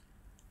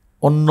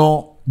 অন্য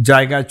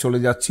জায়গায় চলে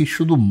যাচ্ছি,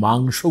 শুধু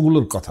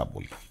মাংসগুলোর কথা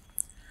বলি।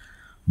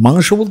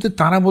 মাংস বলতে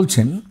তারা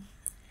বলছেন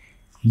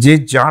যে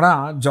যারা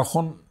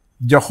যখন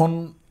যখন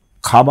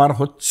খাবার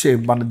হচ্ছে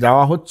মানে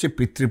দেওয়া হচ্ছে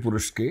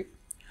পিতৃপুরুষকে,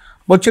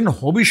 বলছেন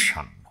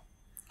হবিষ্যান্ন।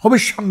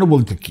 হবিষ্যান্ন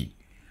বলতে কি?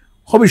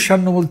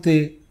 হবিষ্যান্ন বলতে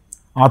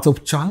আতপ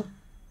চাল,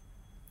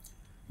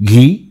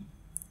 ঘি,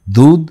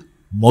 দুধ,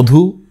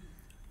 মধু,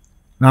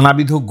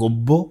 নানাবিধ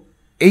গব্য,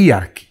 এই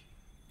আর কি,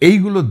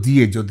 এইগুলো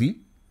দিয়ে যদি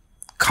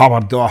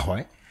খাবার দেওয়া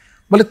হয়,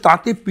 বলে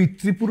তাতে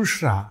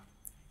পিতৃপুরুষরা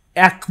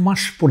 1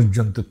 মাস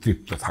পর্যন্ত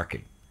তৃপ্ত থাকে।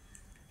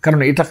 কারণ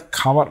এটা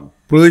খাবার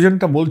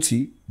প্রয়োজনটা বলছি,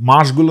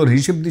 মাসগুলোর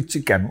হিসেব দিচ্ছি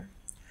কেন?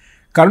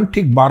 কারণ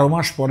ঠিক 12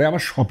 মাস পরে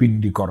আবার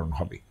সপিণ্ডীকরণ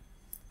হবে,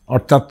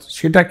 অর্থাৎ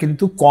সেটা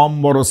কিন্তু কম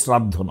বড়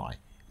শ্রাদ্ধ নয়।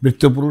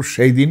 পিতৃপুরুষ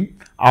সেই দিন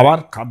আবার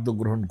খাদ্য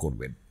গ্রহণ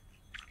করবেন।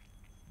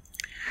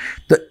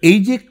 তো এই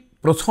যে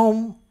প্রথম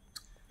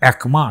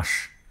 1 মাস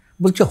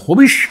বলছে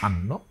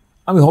হবিষ্যান্ন।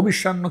 আমি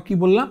হবিষ্যান্ন কি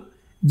বললাম?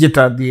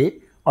 যেটা দিয়ে,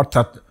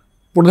 অর্থাৎ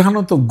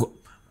প্রধানত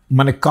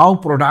মানে কাউ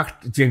প্রোডাক্ট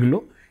যেগুলো,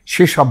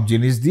 সেসব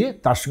জিনিস দিয়ে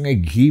তার সঙ্গে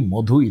ঘি,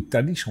 মধু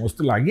ইত্যাদি সমস্ত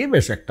লাগিয়ে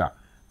বেশ একটা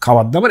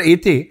খাবার দাবার।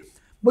 এতে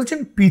বলছেন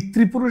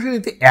পিতৃপুরুষের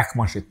এতে 1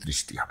 মাসের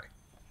তৃষ্টি হয়।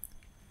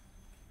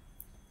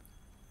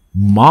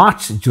 মাছ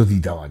যদি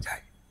দেওয়া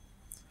যায়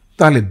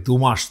তাহলে 2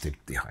 মাস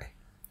তৃপ্তি হয়।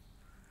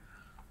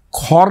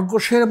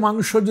 খরগোশের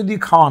মাংস যদি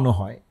খাওয়ানো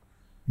হয়,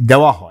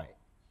 দেওয়া হয়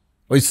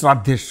ওই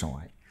শ্রাদ্ধের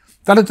সময়,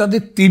 তাহলে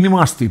তাদের 3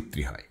 মাস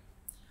তৃপ্তি হয়।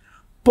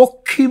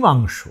 পক্ষী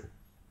মাংস,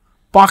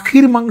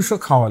 পাখির মাংস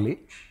খাওয়ালে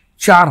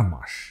 4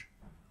 মাস,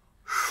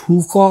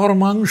 শূকর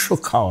মাংস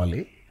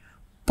খাওয়ালে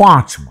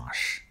 5 মাস,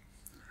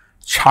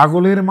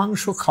 ছাগলের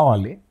মাংস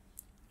খাওয়ালে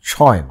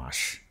 6 মাস।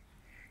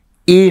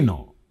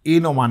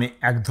 এনো মানে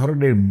এক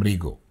ধরনের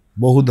মৃগ,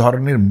 বহু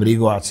ধরনের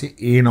মৃগ আছে।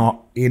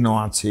 এনো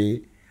আছে,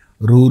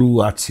 রুরু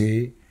আছে,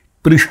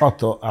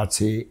 পৃষত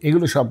আছে,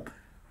 এগুলো সব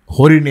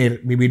হরিণের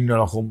বিভিন্ন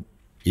রকম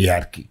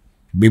আর কি,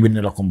 বিভিন্ন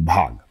রকম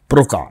ভাগ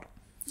প্রকার।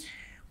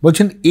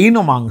 বলছেন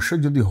এনো মাংস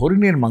যদি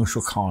হরিণের মাংস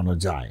খাওয়ানো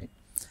যায়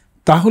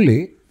তাহলে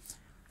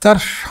তার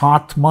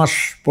 7 মাস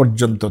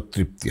পর্যন্ত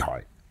তৃপ্তি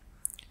হয়।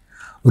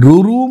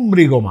 রুরু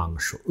মৃগ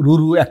মাংস,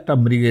 রুরু একটা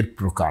মৃগের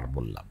প্রকার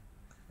বললাম।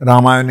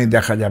 রামায়ণে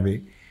দেখা যাবে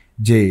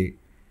যে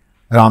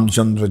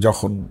রামচন্দ্র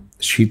যখন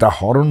সীতা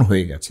হরণ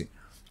হয়ে গেছে,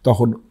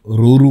 তখন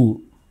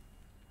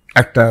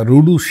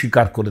রুরু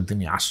শিকার করে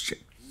তিনি আসছেন।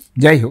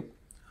 যাই হোক,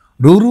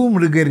 রুরু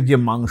মৃগের যে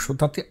মাংস,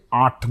 তাতে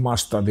 8 মাস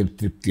তাদের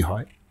তৃপ্তি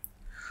হয়।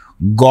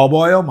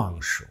 গবয়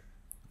মাংস,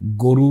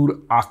 গরুর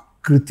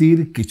আকৃতির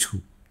কিছু,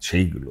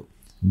 সেইগুলো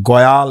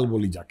গয়াল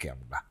বলি যাকে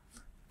আমরা,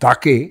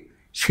 তাকে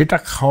সেটা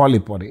খাওয়ালে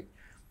পরে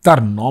তার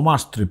 9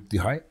 মাস তৃপ্তি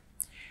হয়।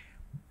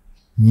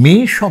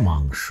 মেষ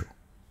মাংস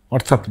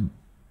অর্থাৎ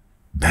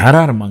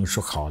ভেড়ার মাংস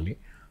খাওয়ালে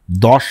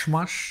 10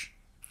 মাস।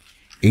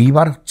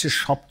 এইবার হচ্ছে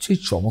সবচেয়ে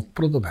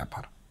চমকপ্রদ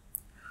ব্যাপার,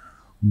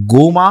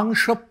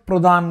 গোমাংস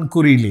প্রদান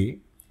করিলে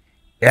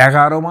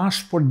 11 মাস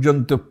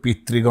পর্যন্ত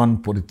পিতৃগণ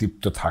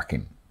পরিতৃপ্ত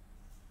থাকেন।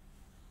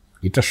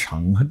 এটা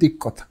সাংঘাতিক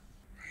কথা।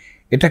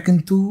 এটা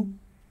কিন্তু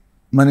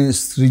মানে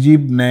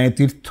শ্রীজীব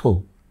ন্যায়তীর্থ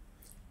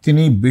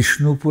তিনি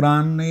বিষ্ণু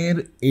পুরাণের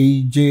এই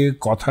যে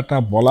কথাটা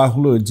বলা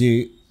হলো যে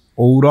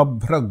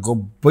ঔরভ্র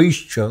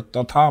গব্যৈশ্চ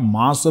তথা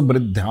মাস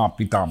বৃদ্ধা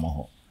পিতামহ,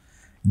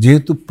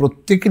 যেহেতু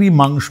প্রত্যেকেরই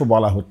মাংস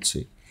বলা হচ্ছে,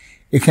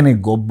 এখানে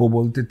গব্য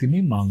বলতে তিনি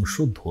মাংস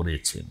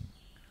ধরেছেন।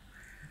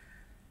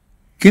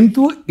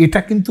 কিন্তু এটা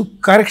কিন্তু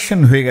কারেকশন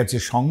হয়ে গেছে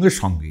সঙ্গে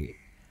সঙ্গে।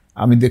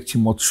 আমি দেখছি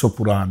মৎস্য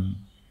পুরাণ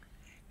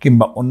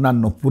কিংবা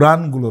অন্যান্য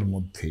পুরাণগুলোর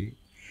মধ্যে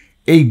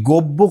এই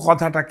গব্য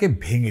কথাটাকে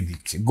ভেঙে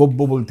দিচ্ছে। গব্য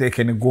বলতে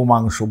এখানে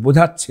গোমাংস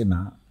বোঝাচ্ছে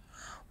না,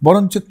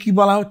 বরঞ্চ কি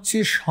বলা হচ্ছে,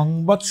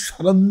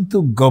 সংবৎসরন্তু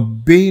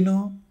গব্যেন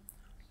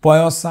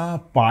পয়সা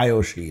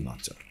পায়সেন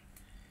চ,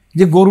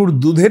 যে গরুর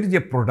দুধের যে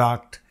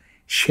প্রোডাক্ট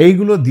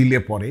সেইগুলো দিলে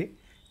পরে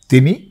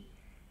তিনি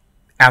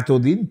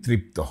এতদিন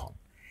তৃপ্ত হন।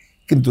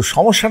 কিন্তু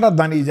সমস্যাটা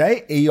দাঁড়িয়ে যায়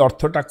এই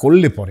অর্থটা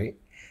করলে পরে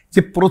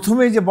যে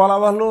প্রথমে যে বলা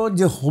হলো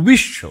যে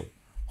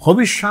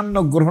হবিষ্যান্ন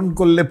গ্রহণ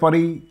করলে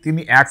পরেই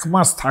তিনি 1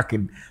 মাস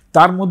থাকেন,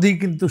 তার মধ্যেই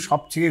কিন্তু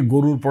সবচেয়ে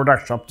গরুর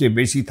প্রোডাক্ট সবচেয়ে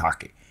বেশি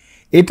থাকে।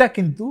 এটা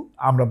কিন্তু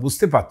আমরা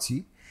বুঝতে পাচ্ছি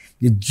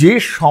যে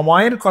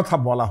সময়ের কথা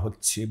বলা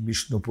হচ্ছে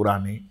বিষ্ণু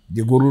পুরাণে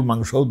যে গরুর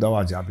মাংসও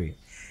দেওয়া যাবে,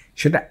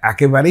 সেটা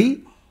একেবারেই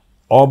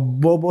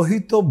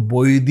অব্যবহিত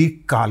বৈদিক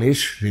কালের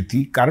স্মৃতি।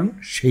 কারণ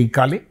সেই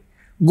কালে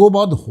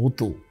গোবধ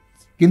হতো,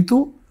 কিন্তু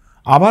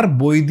আবার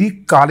বৈদিক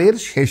কালের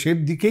শেষের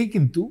দিকেই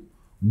কিন্তু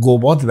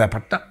গোবধ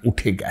ব্যাপারটা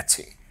উঠে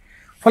গেছে।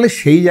 ফলে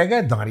সেই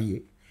জায়গায় দাঁড়িয়ে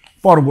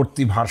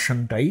পরবর্তী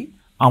ভার্সনটাই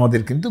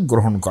আমাদের কিন্তু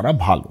গ্রহণ করা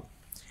ভালো।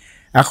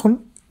 এখন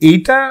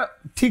এইটা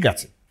ঠিক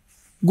আছে,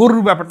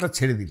 গরুর ব্যাপারটা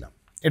ছেড়ে দিলাম,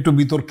 একটু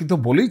বিতর্কিত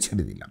বলেই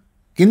ছেড়ে দিলাম,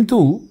 কিন্তু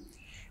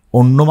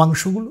অন্য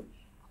মাংসগুলো,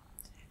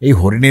 এই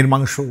হরিণের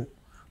মাংস,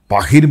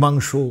 পাখির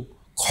মাংস,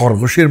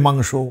 খরগোশের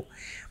মাংস,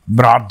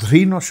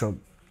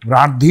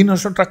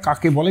 ব্রাহ্মীনসটা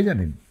কাকে বলে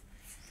জানেন?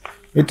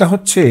 এটা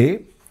হচ্ছে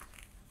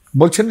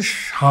বলছেন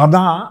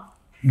সাদা,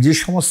 যে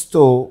সমস্ত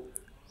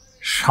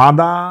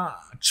সাদা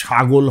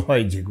ছাগল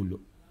হয় যেগুলো,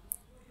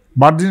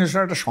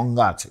 ব্রাহ্মীনসের একটা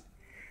সংজ্ঞা আছে,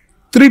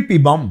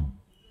 ত্রিপিবম,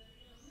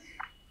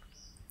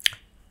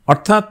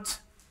 অর্থাৎ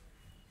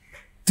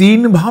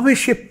 3 ভাবে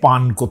সে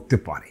পান করতে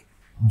পারে,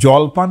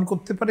 জল পান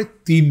করতে পারে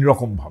 3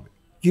 রকম ভাবে।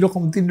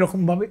 কীরকম 3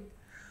 রকম ভাবে?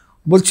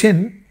 বলছেন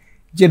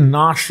যে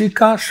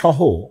নাসিকা সহ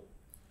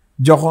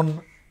যখন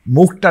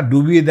মুখটা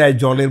ডুবিয়ে দেয়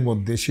জলের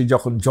মধ্যে, সে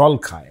যখন জল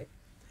খায়,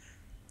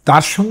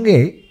 তার সঙ্গে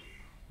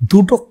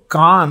 2টো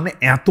কান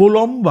এত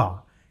লম্বা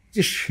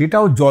যে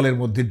সেটাও জলের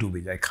মধ্যে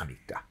ডুবে যায়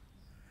খানিকটা।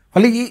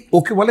 ফলে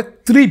ওকে বলে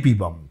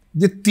ত্রিপিবম,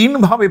 যে 3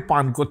 ভাবে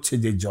পান করছে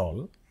যে জল।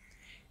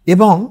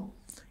 এবং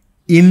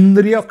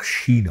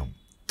ইন্দ্রিয়ক্ষীণম,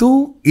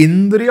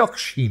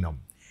 ইন্দ্রিয়ক্ষীণম,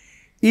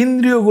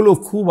 ইন্দ্রিয়গুলো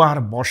খুব আর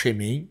বসে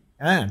নেই,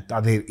 হ্যাঁ,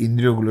 তাদের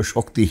ইন্দ্রিয়গুলো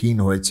শক্তিহীন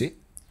হয়েছে।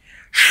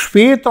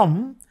 শ্বেতম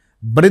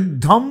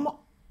বৃদ্ধম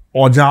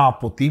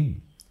অজাপতিম,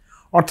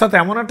 অর্থাৎ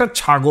এমন একটা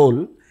ছাগল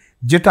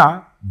যেটা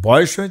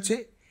বয়স হয়েছে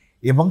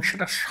এবং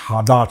সেটা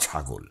সাদা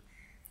ছাগল।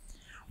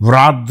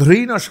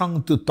 ভ্রাদ্রীন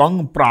সন্তু তং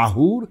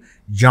প্রাহুর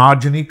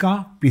যাজনিকা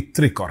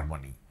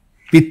পিতৃকর্মণি,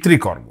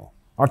 পিতৃকর্ম,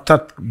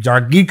 অর্থাৎ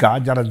যাজ্ঞিকা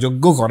যারা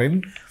যজ্ঞ করেন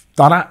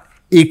তারা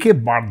একে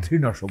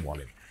বার্ধৃণস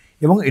বলেন।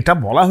 এবং এটা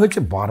বলা হয়েছে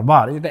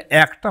বারবার, এটা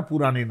একটা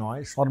পুরাণে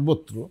নয়,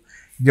 সর্বত্র,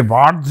 যে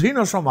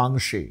বার্ধৃণস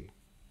মাংসে,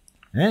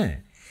 হ্যাঁ,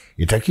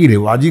 এটা কি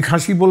রেওয়াজি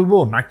খাসি বলবো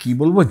না কি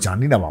বলবো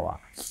জানি না বাবা,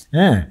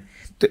 হ্যাঁ,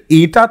 তো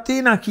এটাতে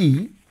নাকি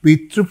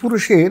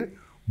পিতৃপুরুষের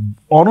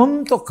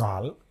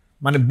অনন্তকাল,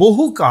 মানে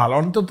বহুকাল,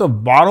 অন্তত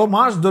 12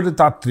 মাস ধরে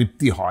তার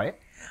তৃপ্তি হয়।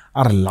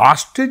 আর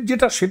লাস্টের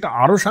যেটা, সেটা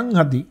আরও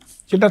সাংঘাতিক,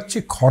 সেটা হচ্ছে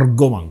খর্গ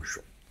মাংস।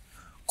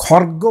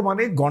 খর্গ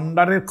মানে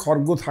গন্ডারের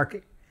খর্গ থাকে,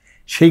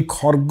 সেই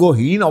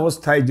খর্গহীন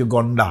অবস্থায় যে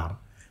গন্ডার,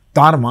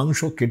 তার মাংস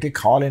কেটে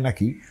খাওয়ালে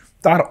নাকি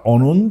তার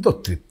অনন্ত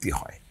তৃপ্তি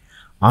হয়।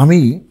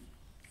 আমি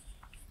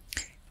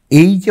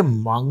এই যে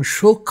মাংস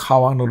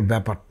খাওয়ানোর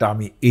ব্যাপারটা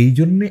আমি এই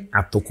জন্যে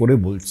এত করে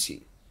বলছি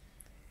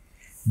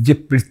যে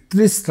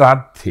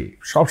পিতৃশ্রাদ্ধে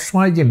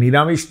সবসময় যে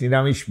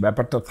নিরামিষ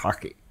ব্যাপারটা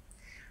থাকে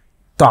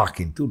তা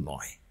কিন্তু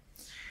নয়।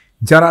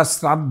 যারা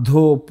শ্রাদ্ধ,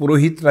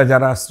 পুরোহিতরা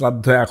যারা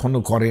শ্রাদ্ধ এখনো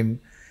করেন,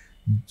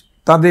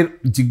 তাদের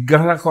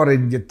জিজ্ঞাসা করেন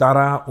যে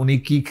উনি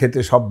কি খেতে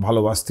সব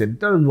ভালোবাসতেন,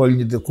 তারা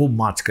বলেন যে খুব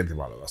মাছ খেতে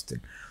ভালোবাসতেন।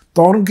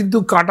 তখন কিন্তু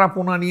কাটা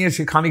পোনা নিয়ে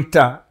সে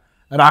খানিকটা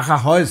রাখা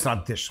হয়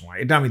শ্রাদ্ধের সময়,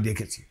 এটা আমি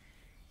দেখেছি,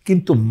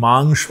 কিন্তু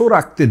মাংস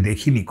রাখতে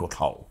দেখিনি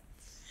কোথাও।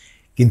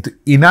 কিন্তু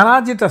ইনারা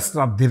যেটা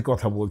শ্রাদ্ধের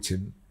কথা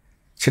বলছেন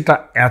সেটা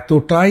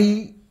এতটাই,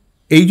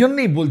 এই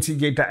জন্যেই বলছি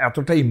যে এটা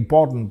এতটাই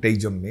ইম্পর্ট্যান্ট, এই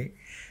জন্যে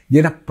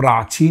যেটা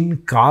প্রাচীন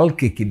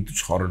কালকে কিন্তু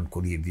স্মরণ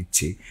করিয়ে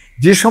দিচ্ছে,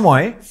 যে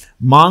সময়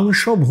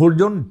মাংস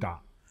ভোজনটা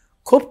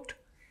খুব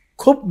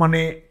খুব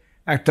মানে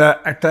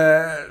একটা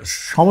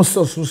সমস্ত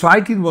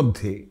সোসাইটির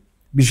মধ্যে,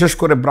 বিশেষ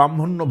করে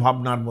ব্রাহ্মণ্য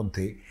ভাবনার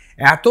মধ্যে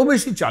এত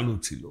বেশি চালু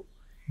ছিল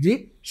যে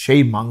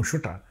সেই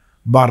মাংসটা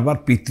বারবার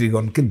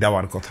পিতৃগণকে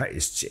দেওয়ার কথা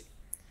এসছে।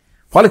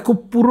 ফলে খুব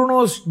পুরনো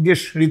যে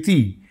স্মৃতি,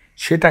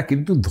 সেটা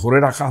কিন্তু ধরে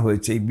রাখা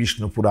হয়েছে এই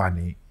বিষ্ণু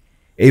পুরাণে,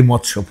 এই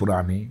মৎস্য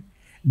পুরাণে,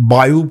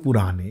 বায়ু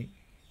পুরাণে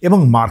এবং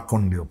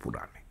মার্কণ্ডেয়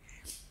পুরাণে।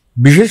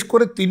 বিশেষ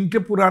করে তিনটে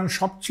পুরাণ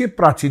সবচেয়ে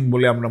প্রাচীন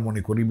বলে আমরা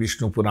মনে করি,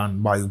 বিষ্ণু পুরাণ,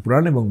 বায়ু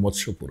পুরাণ এবং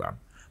মৎস্য পুরাণ।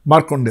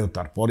 মার্কণ্ডেয়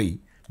তারপরেই,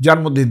 যার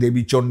মধ্যে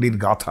দেবী চণ্ডীর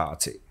গাথা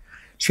আছে।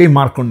 সেই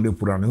মার্কণ্ডেয়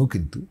পুরাণেও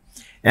কিন্তু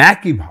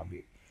একইভাবে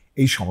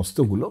এই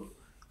সমস্তগুলো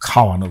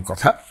খাওয়ানোর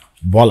কথা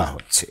বলা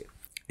হচ্ছে।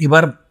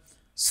 এবার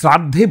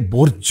শ্রাদ্ধে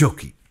বর্জ্য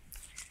কি,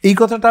 এই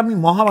কথাটা আমি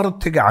মহাভারত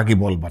থেকে আগে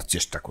বলবার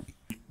চেষ্টা করি।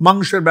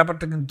 মাংসের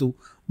ব্যাপারটা কিন্তু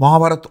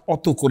মহাভারত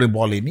অত করে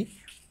বলেনি,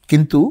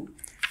 কিন্তু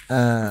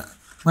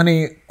মানে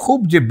খুব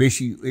যে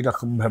বেশি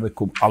এরকমভাবে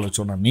খুব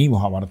আলোচনা নেই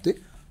মহাভারতে,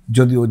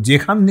 যদিও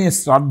যেখানে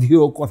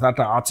শ্রাদ্ধীয়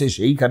কথাটা আছে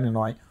সেইখানে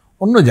নয়,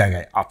 অন্য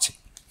জায়গায় আছে।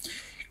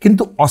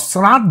 কিন্তু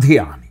অশ্রাদ্ধে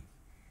আনি,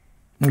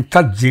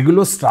 অর্থাৎ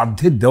যেগুলো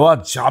শ্রাদ্ধে দেওয়া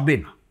যাবে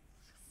না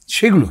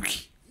সেগুলো কি,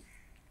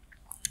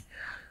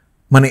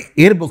 মানে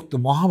এর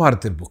বক্তব্য,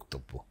 মহাভারতের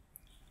বক্তব্য,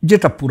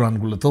 যেটা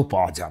পুরাণগুলোতেও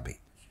পাওয়া যাবে।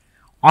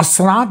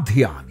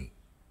 অশ্রাদ্ধে আনি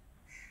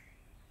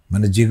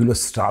মানে যেগুলো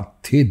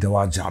শ্রাদ্ধে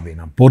দেওয়া যাবে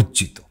না,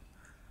 বর্জিত।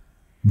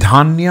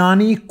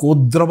 ধান্যানি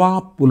কোদ্রবা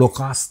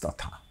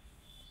পুলকাস্তথা,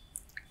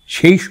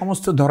 সেই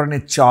সমস্ত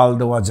ধরনের চাল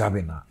দেওয়া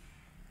যাবে না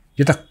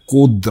যেটা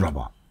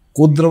কোদ্রবা।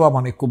 কোদ্রবা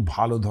মানে খুব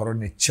ভালো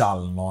ধরনের চাল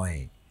নয়,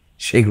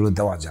 সেগুলো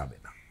দেওয়া যাবে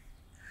না।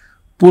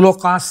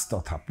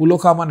 পুলকাস্তথা,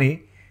 পুলকা মানে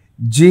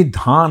যে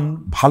ধান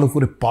ভালো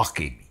করে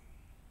পাকেনি,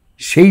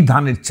 সেই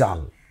ধানের চাল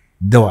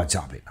দেওয়া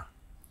যাবে না।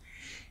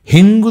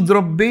 হিঙ্গু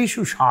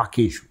দ্রব্যেষু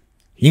শাকেষু,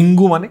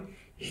 হিঙ্গু মানে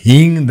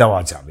হিং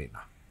দেওয়া যাবে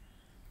না।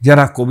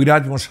 যারা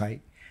কবিরাজ মশাই,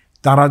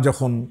 তারা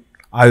যখন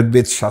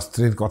আয়ুর্বেদ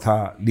শাস্ত্রের কথা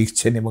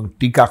লিখছেন এবং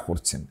টিকা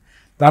করছেন,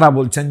 তারা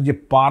বলছেন যে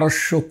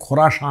পারস্য,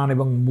 খোরাসান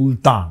এবং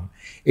মুলতান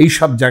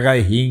এইসব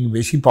জায়গায় হিং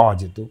বেশি পাওয়া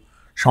যেত,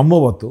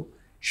 সম্ভবত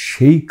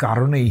সেই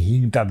কারণেই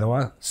হিংটা দেওয়া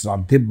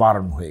শ্রাদ্ধে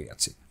বারণ হয়ে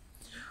গেছে।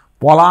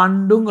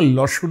 পলাণ্ডুং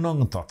লসুনং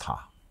তথা,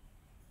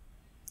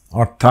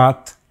 অর্থাৎ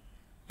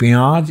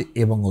পেঁয়াজ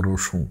এবং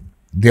রসুন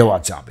দেওয়া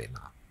যাবে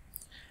না,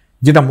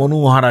 যেটা মনু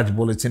মহারাজ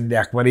বলেছেন যে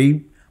একবারেই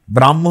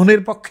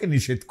ব্রাহ্মণের পক্ষে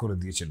নিষেধ করে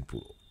দিয়েছেন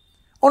পুরো,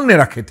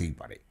 অন্যেরা খেতেই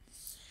পারে,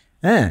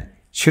 হ্যাঁ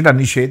সেটা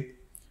নিষেধ।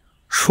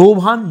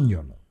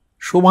 শোভাঞ্জন,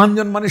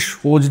 শোভাঞ্জন মানে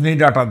সজনে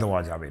ডাঁটা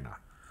দেওয়া যাবে না।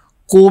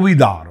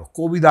 কবিদার,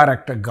 কবিদার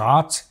একটা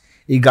গাছ,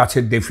 এই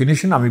গাছের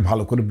ডেফিনেশন আমি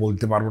ভালো করে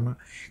বলতে পারবো না,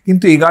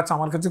 কিন্তু এই গাছ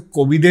আমার কাছে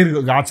কবিদের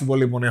গাছ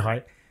বলে মনে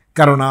হয়,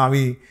 কারণ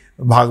আমি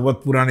ভাগবত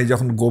পুরাণে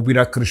যখন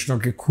গোপীরা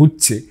কৃষ্ণকে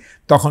খুঁজছে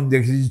তখন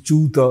দেখেছি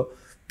চূত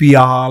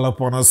পিয়াল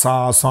পনসা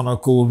সন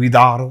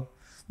কবিদার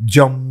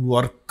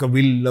জম্বর্ক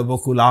বিল্ল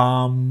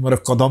বকুলাম্র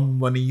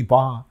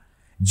কদম্বনীপা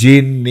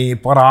জেন্নে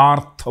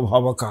পরার্থ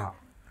ভবকা।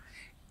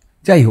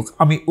 যাই হোক,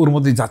 আমি ওর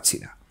মধ্যে যাচ্ছি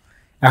না।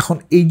 এখন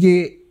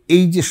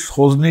এই যে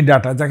সজনে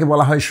ডাঁটা, যাকে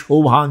বলা হয়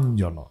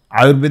শোভাঞ্জন,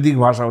 আয়ুর্বেদিক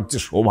ভাষা হচ্ছে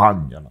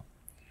শোভাঞ্জন।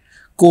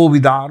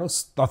 কবিদার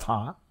তথা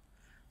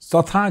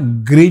তথা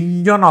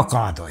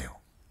গৃঞ্জনকাদয়,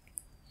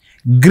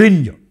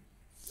 গৃঞ্জন,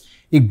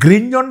 এই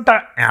গৃঞ্জনটা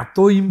এত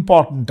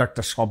ইম্পর্ট্যান্ট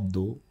একটা শব্দ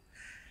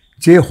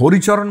যে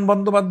হরিচরণ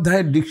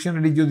বন্দ্যোপাধ্যায়ের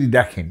ডিকশনারি যদি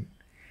দেখেন,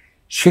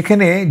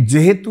 সেখানে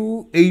যেহেতু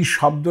এই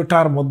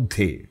শব্দটার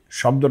মধ্যে,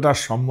 শব্দটার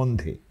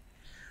সম্বন্ধে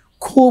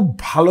খুব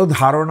ভালো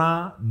ধারণা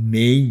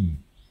নেই,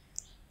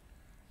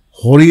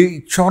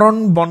 হরিচরণ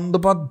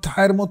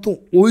বন্দ্যোপাধ্যায়ের মতো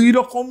ওই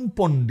রকম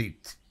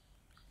পণ্ডিত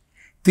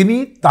তিনি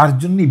তার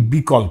জন্য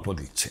বিকল্প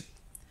দিচ্ছেন।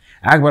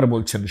 একবার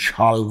বলছেন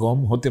শালগম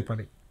হতে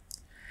পারে,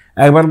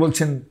 একবার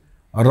বলছেন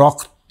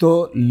রক্ত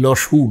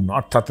লসুন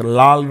অর্থাৎ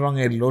লাল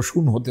রঙের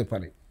লসুন হতে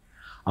পারে,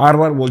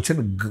 আরবার বলছেন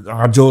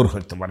গাজর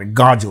হতে পারে,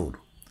 গাজর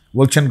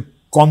বলছেন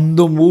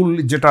কন্দমূল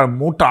যেটা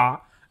মোটা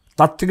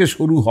তার থেকে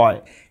শুরু হয়,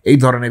 এই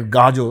ধরনের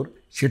গাজর,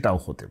 সেটাও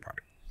হতে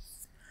পারে।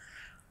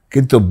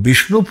 কিন্তু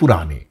বিষ্ণু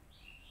পুরাণে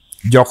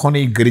যখন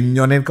এই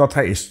গৃঞ্জনের কথা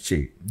এসছে,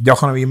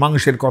 যখন আমি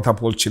মাংসের কথা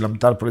বলছিলাম,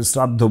 তারপরে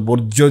শ্রাদ্ধ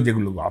বর্জ্য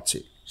যেগুলো আছে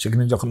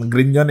সেখানে যখন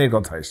গৃঞ্জনের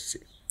কথা এসছে,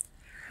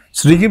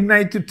 শ্রীজীব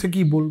নাইতীর্থ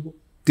কি বলবো,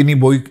 তিনি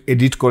বই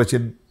এডিট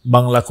করেছেন,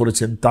 বাংলা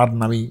করেছেন, তার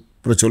নামেই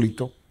প্রচলিত।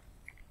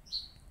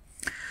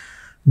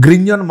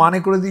 গৃঞ্জন মানে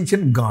করে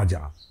দিয়েছেন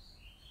গাঁজা,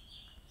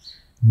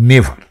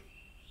 নেভার,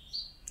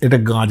 এটা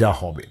গাঁজা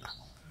হবে না।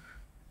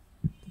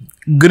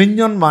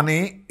 গৃঞ্জন মানে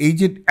এই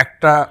যে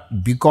একটা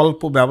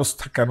বিকল্প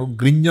ব্যবস্থা, কেন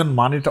গৃঞ্জন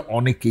মানেটা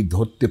অনেকেই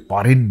ধরতে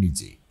পারেননি,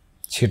 যে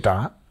সেটা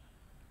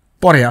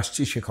পরে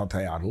আসছি সে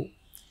কথায় আরও।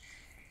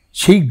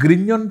 সেই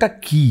গৃঞ্জনটা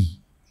কি,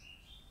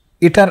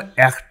 এটার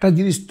একটা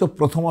জিনিস তো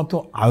প্রথমত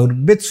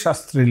আয়ুর্বেদ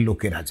শাস্ত্রের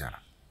লোকেরা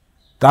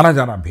তারা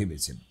যারা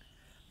ভেবেছেন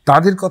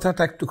তাদের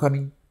কথাটা একটুখানি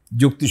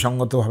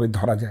যুক্তিসঙ্গতভাবে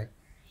ধরা যায়।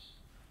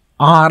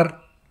 আর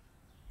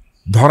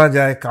ধরা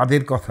যায়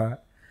কাদের কথা,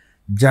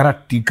 যারা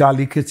টিকা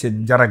লিখেছেন,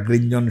 যারা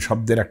গৃঞ্জন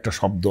শব্দের একটা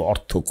শব্দ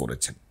অর্থ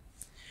করেছেন।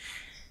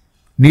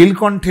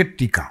 নীলকণ্ঠের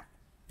টিকা,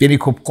 তিনি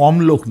খুব কম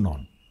লোক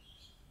নন,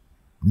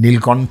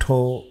 নীলকণ্ঠ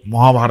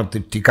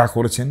মহাভারতের টিকা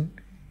করেছেন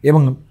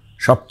এবং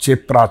সবচেয়ে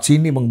প্রাচীন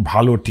এবং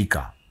ভালো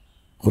টিকা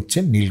হচ্ছে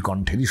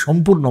নীলকণ্ঠেরই,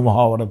 সম্পূর্ণ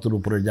মহাভারতের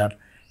উপরে যার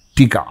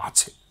টিকা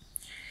আছে।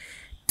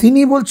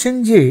 তিনি বলছেন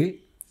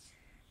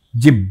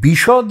যে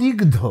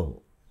বিষদিগ্ধ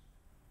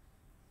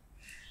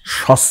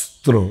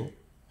শস্ত্র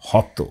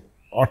হত,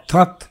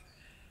 অর্থাৎ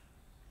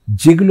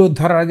যেগুলো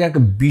ধরা যাক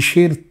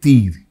বিষের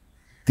তীর,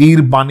 তীর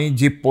বাণে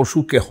যে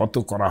পশুকে হত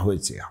করা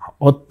হয়েছে,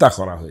 হত্যা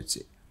করা হয়েছে,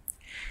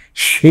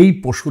 সেই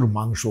পশুর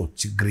মাংস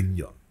হচ্ছে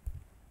গৃঞ্জন।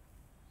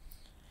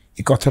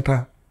 এ কথাটা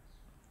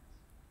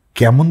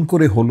কেমন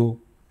করে হলো?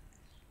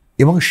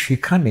 এবং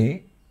সেখানে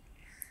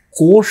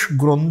কোষ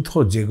গ্রন্থ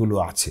যেগুলো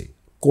আছে,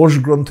 কোষ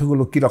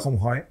গ্রন্থগুলো কীরকম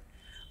হয়?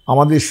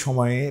 আমাদের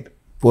সময়ের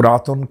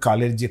পুরাতন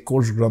কালের যে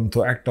কোষ গ্রন্থ,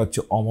 একটা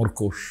হচ্ছে অমর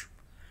কোষ,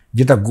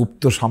 যেটা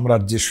গুপ্ত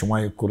সাম্রাজ্যের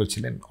সময়ে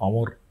করেছিলেন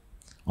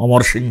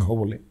অমর সিংহ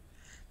বলে,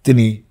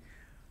 তিনি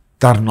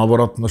তার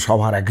নবরত্ন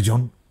সভার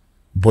একজন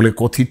বলে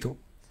কথিত,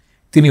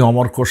 তিনি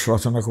অমর কোষ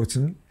রচনা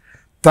করেছিলেন।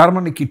 তার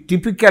মানে কি,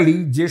 টিপিক্যালি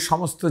যে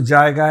সমস্ত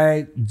জায়গায়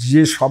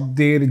যে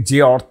শব্দের যে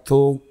অর্থ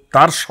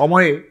তার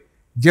সময়ে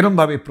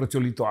যেরমভাবে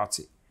প্রচলিত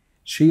আছে,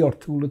 সেই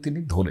অর্থগুলো তিনি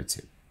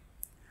ধরেছেন।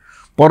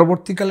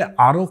 পরবর্তীকালে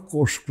আরও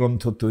কোষ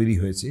গ্রন্থ তৈরি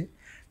হয়েছে,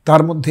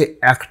 তার মধ্যে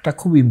একটা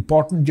খুব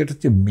ইম্পর্টেন্ট, যেটা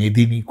হচ্ছে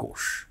মেদিনী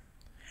কোষ।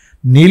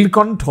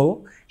 নীলকণ্ঠ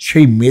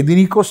সেই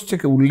মেদিনী কোষ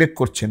থেকে উল্লেখ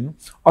করছেন,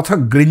 অর্থাৎ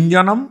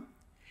গৃঞ্জনম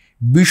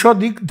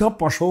বিষদিগ্ধ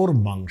পশোর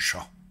মাংস,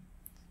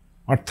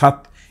 অর্থাৎ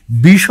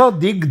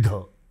বিষদিগ্ধ,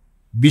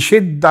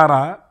 বিষের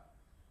দ্বারা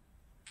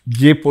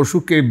যে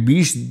পশুকে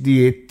বিষ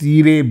দিয়ে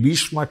তীরে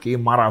বিষ মাখিয়ে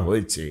মারা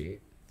হয়েছে,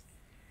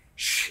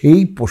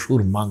 সেই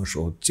পশুর মাংস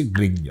হচ্ছে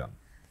গৃঞ্জন,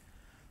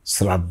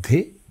 শ্রাদ্ধে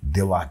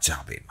দেওয়া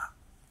যাবে না।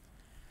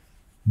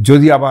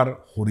 যদি আবার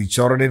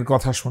হরিচরণের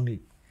কথা শুনি,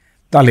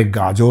 তাহলে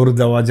গাজর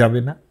দেওয়া যাবে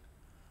না,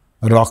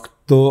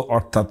 রক্ত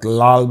অর্থাৎ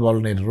লাল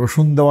বর্ণের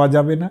রসুন দেওয়া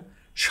যাবে না,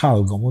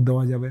 শালগমও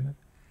দেওয়া যাবে না।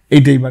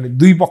 এইটাই মানে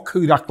দুই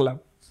পক্ষই রাখলাম,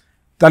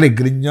 তাহলে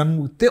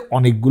গৃঞ্জনতে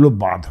অনেকগুলো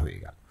বাদ হয়ে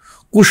গেল।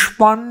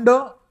 কুষ্মাণ্ড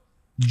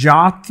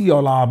জাতি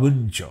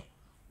অলাবঞ্চ,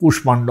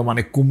 কুষ্মাণ্ড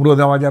মানে কুমড়ো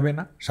দেওয়া যাবে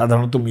না,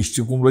 সাধারণত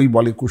মিষ্টি কুমড়োই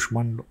বলে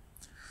কুষ্মাণ্ড।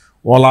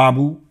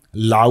 অলাবু,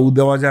 লাউ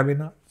দেওয়া যাবে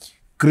না।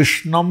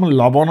 কৃষ্ণম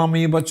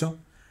লবণমেবচ,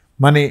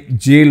 মানে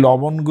যে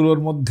লবণগুলোর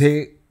মধ্যে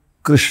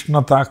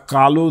কৃষ্ণতা,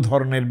 কালো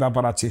ধরনের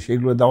ব্যাপার আছে,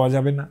 সেগুলো দেওয়া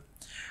যাবে না।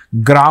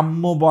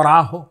 গ্রাম্য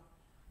বরাহ,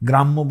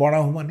 গ্রাম্য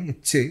বরাহ মানে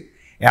হচ্ছে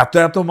এত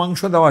এত মাংস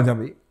দেওয়া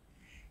যাবে,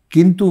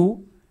 কিন্তু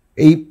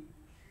এই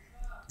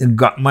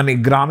মানে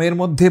গ্রামের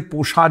মধ্যে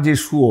পোষা যে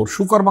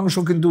শুকর মাংস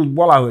কিন্তু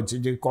বলা হয়েছে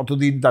যে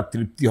কতদিন তার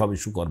তৃপ্তি হবে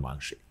শুকর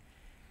মাংসে,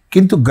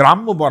 কিন্তু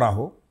গ্রাম্য বরাহ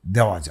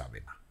দেওয়া যাবে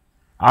না।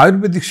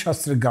 আয়ুর্বেদিক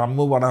শাস্ত্রে গ্রাম্য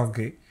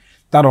বরাহকে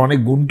তার অনেক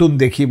গুণটুন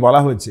দেখিয়ে বলা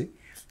হয়েছে,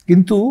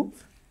 কিন্তু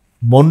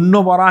বন্য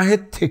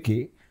বরাহের থেকে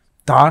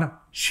তার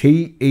সেই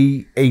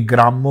এই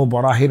গ্রাম্য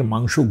বরাহের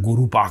মাংস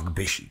গরু পাক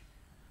বেশি।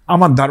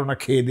 আমার ধারণা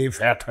খেয়ে দিয়ে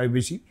ফ্যাট হয়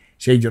বেশি,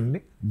 সেই জন্যে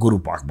গরু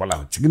পাক বলা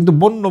হচ্ছে। কিন্তু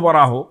বন্য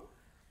বরাহ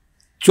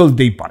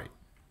চলতেই পারে,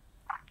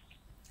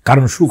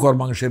 কারণ শুকর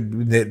মাংসের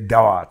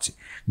দেওয়া আছে,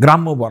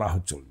 গ্রাম্য বরাহ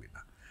চলবে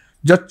না।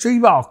 যচ্চই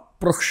বা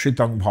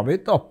অপ্রক্ষিতং ভাবে,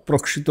 তো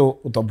অপ্রক্ষিত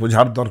তো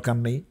বোঝার দরকার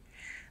নেই।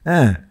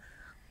 হ্যাঁ,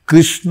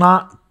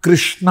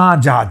 কৃষ্ণা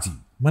জাজি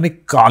মানে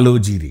কালো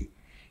জিরে,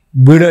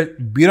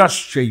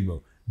 বিরশ্চৈব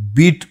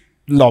বিট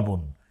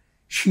লবণ,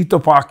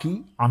 শীতপাকি,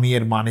 আমি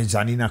এর মানে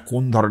জানি না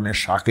কোন ধরনের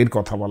শাকের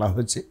কথা বলা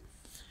হয়েছে,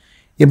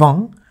 এবং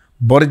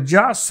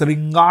বর্জা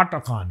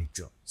শৃঙ্গাটকানিচ,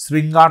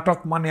 শৃঙ্গাটক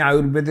মানে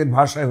আয়ুর্বেদের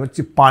ভাষায়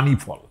হচ্ছে পানি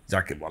ফল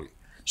যাকে বলে,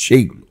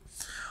 সেইগুলো।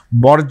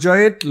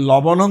 বর্জয়েত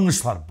লবণং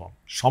সর্বম,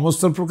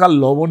 সমস্ত প্রকার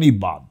লবণই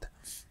বাদ,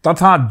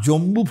 তথা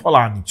জম্বু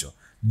ফলানিচ,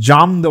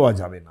 জাম দেওয়া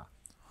যাবে না।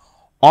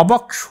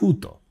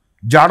 অবক্ষুত,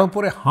 যার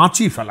ওপরে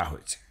হাঁচি ফেলা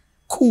হয়েছে,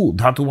 খু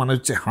ধাতু মানে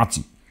হচ্ছে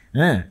হাঁচি,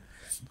 হ্যাঁ,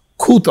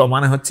 খুত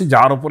মানে হচ্ছে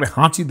যার ওপরে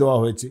হাঁচি দেওয়া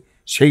হয়েছে,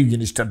 সেই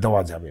জিনিসটা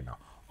দেওয়া যাবে না।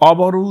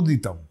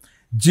 অবরোধিতম,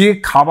 যে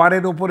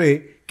খাবারের ওপরে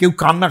কেউ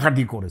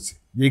কান্নাকাটি করেছে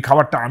যে এই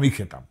খাবারটা আমি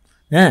খেতাম,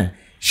 হ্যাঁ,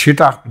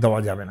 সেটা দেওয়া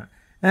যাবে না।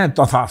 হ্যাঁ,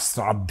 তথা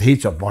শ্রাদ্ধে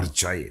চ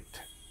বর্জয়েত,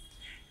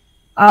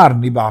 আর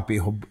নিবাপে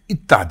হব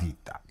ইত্যাদি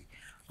ইত্যাদি।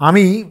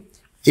 আমি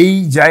এই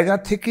জায়গা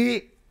থেকে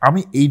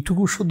আমি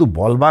এইটুকু শুধু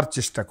বলবার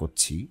চেষ্টা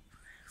করছি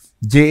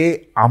যে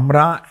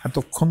আমরা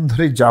এতক্ষণ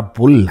ধরে যা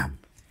বললাম,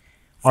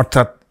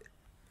 অর্থাৎ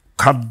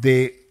খাদ্যে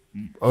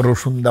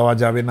রসুন দেওয়া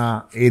যাবে না,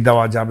 এ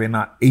দেওয়া যাবে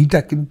না, এইটা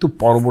কিন্তু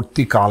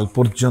পরবর্তী কাল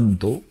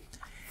পর্যন্ত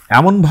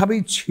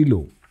এমনভাবেই ছিল,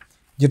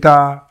 যেটা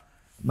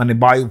মানে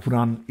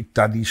বায়ুপুরাণ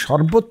ইত্যাদি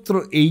সর্বত্র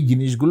এই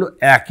জিনিসগুলো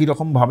একই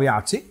রকমভাবে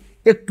আছে,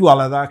 একটু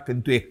আলাদা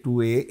কিন্তু একটু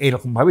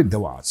এইরকমভাবে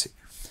দেওয়া আছে।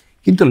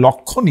 কিন্তু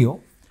লক্ষণীয়,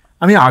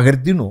 আমি আগের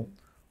দিনও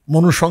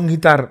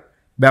মনুসংহিতার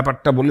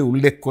ব্যাপারটা বলে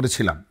উল্লেখ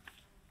করেছিলাম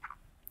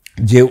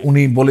যে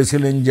উনি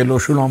বলেছিলেন যে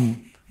রসুনম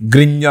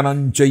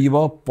গৃঞ্জনঞ্চৈব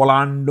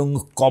পলাণ্ডং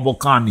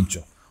কবকানিচ,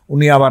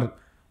 উনি আবার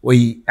ওই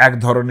এক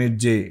ধরনের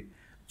যে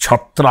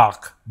ছত্রাক,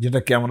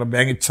 যেটাকে আমরা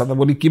ব্যাঙের ছাতা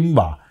বলি,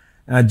 কিংবা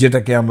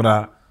যেটাকে আমরা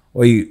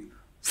ওই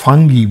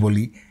ফাঙ্গি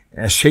বলি,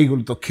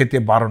 সেইগুলো তো খেতে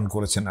বারণ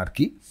করেছেন আর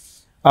কি।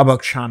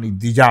 অবক্ষানি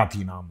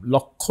দ্বিজাতি নাম,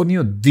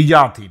 লক্ষণীয়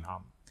দ্বিজাতি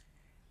নাম,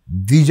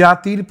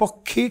 দ্বিজাতির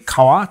পক্ষে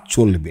খাওয়া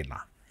চলবে না।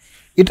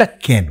 এটা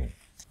কেন?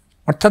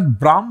 অর্থাৎ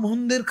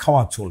ব্রাহ্মণদের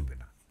খাওয়া চলবে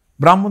না,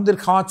 ব্রাহ্মণদের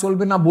খাওয়া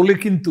চলবে না বলে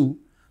কিন্তু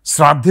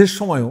শ্রাদ্ধের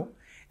সময়ও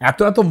এত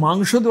এত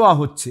মাংস দেওয়া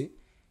হচ্ছে,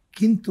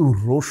 কিন্তু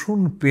রসুন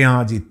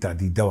পেঁয়াজ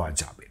ইত্যাদি দেওয়া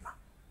যাবে না।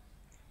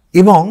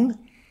 এবং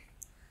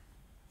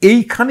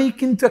এইখানেই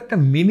কিন্তু একটা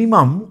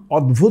মিনিমাম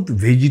অদ্ভুত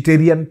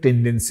ভেজিটেরিয়ান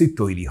টেন্ডেন্সি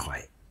তৈরি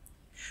হয়।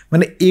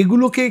 মানে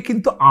এগুলোকে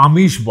কিন্তু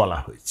আমিষ বলা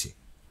হয়েছে,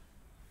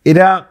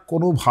 এরা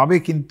কোনোভাবে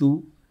কিন্তু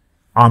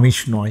আমিষ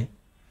নয়,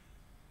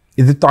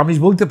 এদের তো আমিষ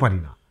বলতে পারি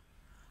না।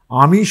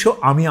 আমিষও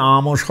আমি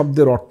আমও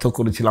শব্দের অর্থ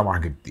করেছিলাম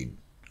আগের দিন।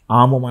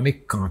 আমও মানে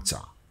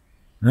কাঁচা,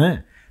 হ্যাঁ,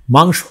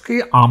 মাংসকে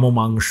আমও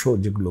মাংস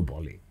যেগুলো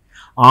বলে।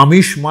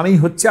 আমিষ মানেই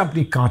হচ্ছে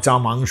আপনি কাঁচা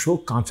মাংস,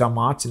 কাঁচা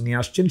মাছ নিয়ে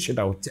আসছেন,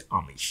 সেটা হচ্ছে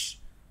আমিষ।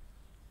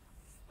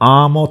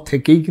 আমও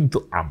থেকেই কিন্তু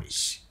আমিষ,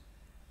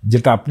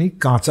 যেটা আপনি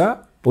কাঁচা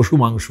পশু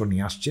মাংস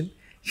নিয়ে আসছেন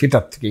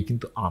সেটার থেকে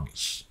কিন্তু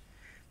আমিষ।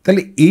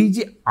 তাহলে এই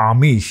যে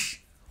আমিষ,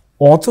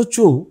 অথচ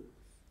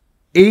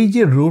এই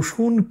যে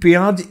রসুন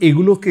পেঁয়াজ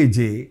এগুলোকে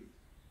যে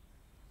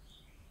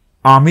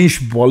আমিষ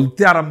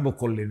বলতে আরম্ভ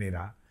করলেন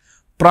এরা,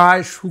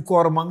 প্রায়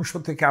শূকর মাংস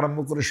থেকে আরম্ভ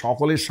করে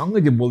সকলের সঙ্গে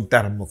যে বলতে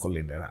আরম্ভ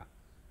করলেন এরা,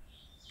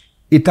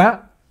 এটা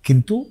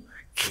কিন্তু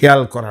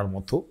খেয়াল করার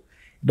মতো।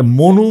 এটা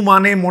মনু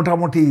মানে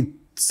মোটামুটি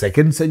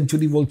 2nd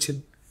সেঞ্চুরি বলছেন।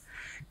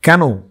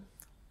 কেন?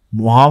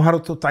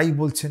 মহাভারত তাই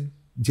বলছেন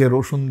যে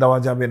রসুন দেওয়া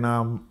যাবে না,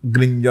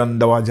 গৃঞ্জন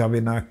দেওয়া যাবে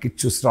না,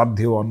 কিচ্ছু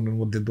শ্রাদ্ধেও অন্নের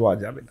মধ্যে দেওয়া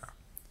যাবে না।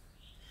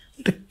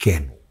 এটা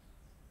কেন?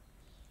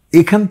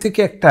 এখান থেকে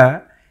একটা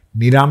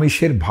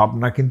নিরামিষের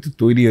ভাবনা কিন্তু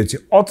তৈরি হয়েছে।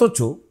 অথচ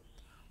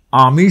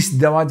আমিষ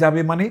দেওয়া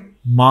যাবে মানে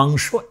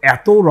মাংস,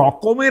 এত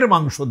রকমের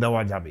মাংস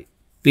দেওয়া যাবে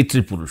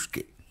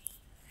পিতৃপুরুষকে।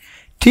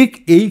 ঠিক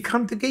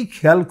এইখান থেকেই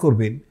খেয়াল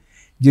করবেন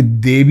যে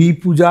দেবী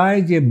পূজায়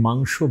যে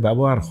মাংস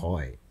ব্যবহার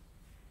হয়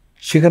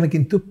সেখানে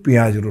কিন্তু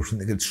পেঁয়াজ রসুন,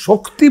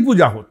 শক্তি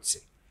পূজা হচ্ছে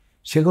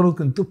সেখানেও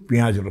কিন্তু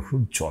পেঁয়াজ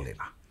রসুন চলে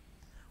না।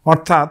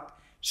 অর্থাৎ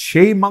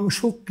সেই মাংস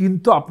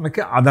কিন্তু আপনাকে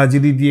আদা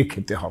জিরে দিয়ে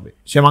খেতে হবে।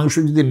 সে মাংস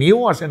যদি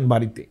নিয়েও আসেন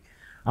বাড়িতে,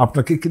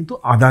 আপনাকে কিন্তু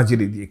আদা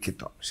জিরে দিয়ে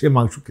খেতে হবে সে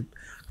মাংস। কিন্তু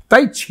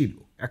তাই ছিল,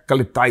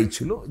 এককালে তাই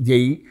ছিল যে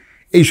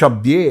এইসব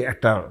দিয়ে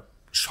একটা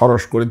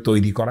সরস করে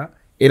তৈরি করা,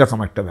 এরকম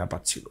একটা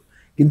ব্যাপার ছিল।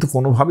 কিন্তু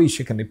কোনোভাবেই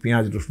সেখানে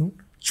পেঁয়াজ রসুন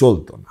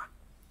চলতো না।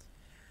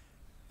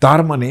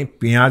 তার মানে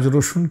পেঁয়াজ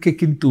রসুনকে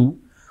কিন্তু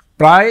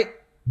প্রায়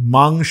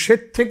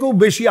মাংসের থেকেও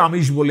বেশি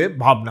আমিষ বলে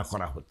ভাবনা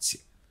করা হচ্ছে।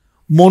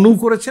 মনু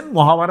করেছেন,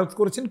 মহাভারত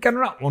করেছেন,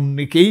 কেননা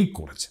অনেকেই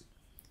করেছেন।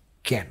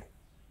 কেন?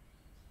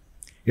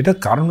 এটার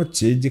কারণ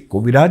হচ্ছে যে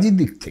কবিরাজি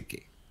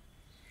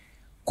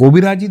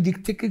দিক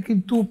থেকে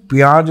কিন্তু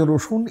পেঁয়াজ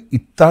রসুন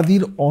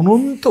ইত্যাদির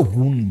অনন্ত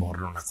গুণ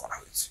বর্ণনা করা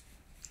হয়েছে।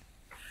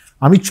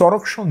 আমি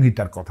চরক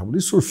সংহিতার কথা বলি,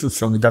 সুশ্রুত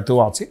সংহিতাতেও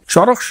আছে।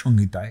 চরক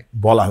সংহিতায়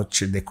বলা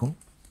হচ্ছে, দেখুন,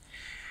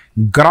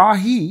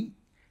 গ্রাহী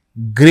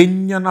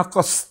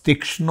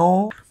গৃঞ্জনকস্তীক্ষ্ণ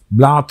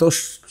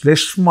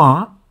ব্লাতশ্লেষ্মা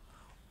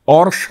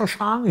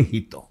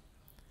অর্শসাংহিত।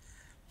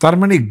 তার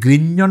মানে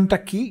গৃঞ্জনটা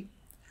কি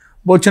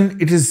বলছেন?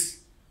 It is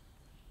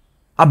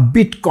a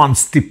bit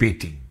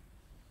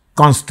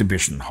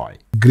constipation হয়।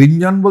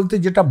 গৃঞ্জন বলতে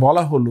যেটা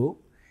বলা হলো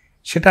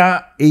সেটা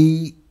এই,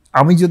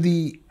 আমি যদি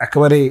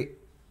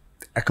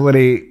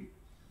একেবারে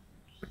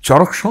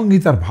চরক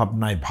সংহিতার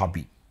ভাবনায়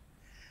ভাবি,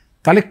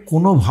 তাহলে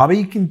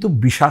কোনোভাবেই কিন্তু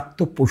বিষাক্ত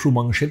পশু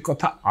মাংসের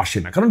কথা আসে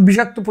না। কারণ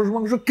বিষাক্ত পশু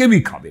মাংস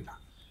কেউই খাবে না,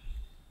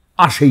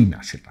 আসেই না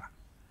সেটা।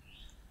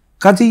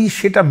 কাজেই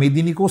সেটা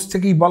মেদিনী কোষ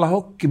থেকেই বলা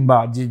হোক কিংবা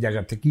যে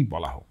জায়গা থেকেই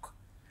বলা হোক,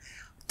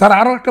 তার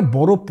আরও একটা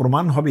বড়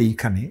প্রমাণ হবে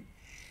এইখানে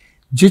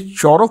যে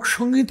চরক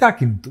সংহিতা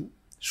কিন্তু,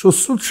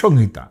 সুশ্রুত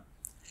সংহিতা,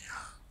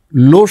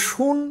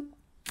 লসুন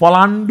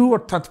পলান্ডু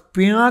অর্থাৎ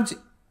পেঁয়াজ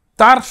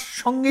তার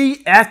সঙ্গেই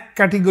এক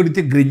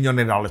ক্যাটেগরিতে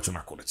গৃঞ্জনের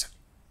আলোচনা করেছেন।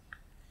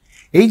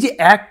 এই যে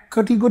এক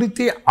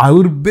ক্যাটেগরিতে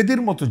আয়ুর্বেদের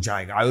মতো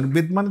জায়গা,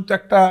 আয়ুর্বেদ মানে তো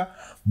একটা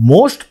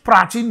মোস্ট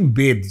প্রাচীন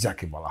বেদ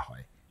যাকে বলা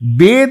হয়,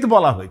 বেদ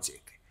বলা হয়েছে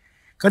একে।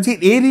 কাজে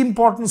এর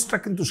ইম্পর্টেন্সটা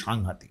কিন্তু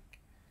সাংঘাতিক।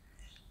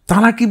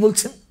 তারা কি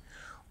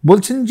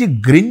বলছেন যে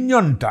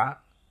গৃঞ্জনটা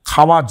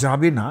খাওয়া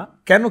যাবে না।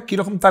 কেন?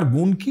 কীরকম? তার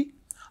গুণ কি?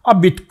 আ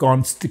বিট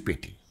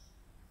কনস্টিপেটিং,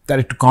 তার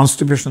একটু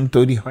কনস্টিপেশন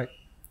তৈরি হয়।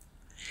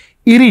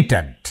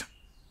 ইরিট্যান্ট।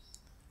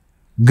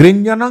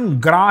 গৃঞ্জনং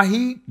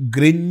গ্রাহী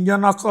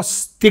গৃঞ্জনক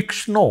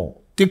তীক্ষ্ণ,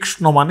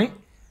 তীক্ষ্ণ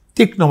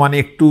মানে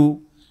একটু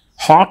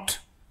হট,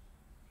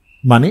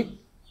 মানে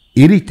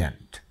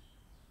ইরিট্যান্ট,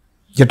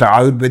 যেটা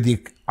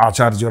আয়ুর্বেদিক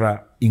আচার্যরা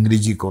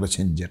ইংরেজি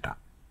করেছেন যেটা।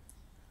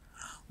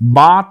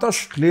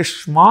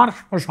 বাতশ্লেষ্মার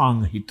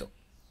সংহিত,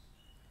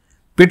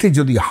 পেটে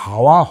যদি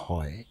হাওয়া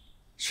হয়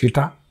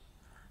সেটা,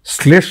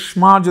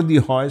 শ্লেষ্মা যদি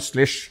হয়,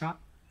 শ্লেষ্মা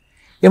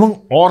এবং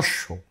অর্শ,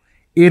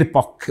 এর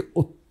পক্ষে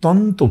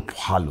অত্যন্ত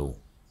ভালো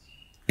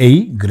এই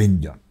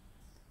গৃঞ্জন।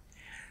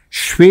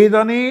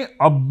 স্বেদনে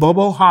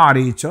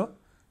অব্যবহারে চ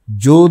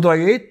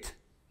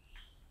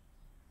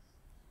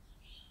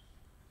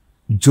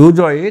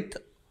যোজয়েত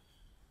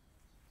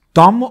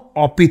তম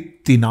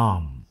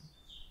অপিত্তিনাম।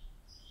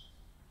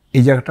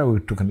 এই জায়গাটাও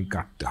একটুখানি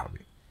কাটতে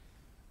হবে।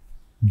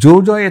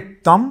 যোজয়েত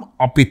তম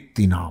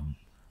অপিত্তিনাম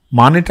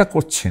মানেটা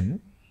করছেন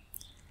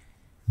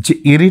যে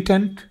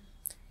irritant,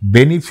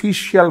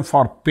 beneficial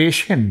for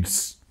patients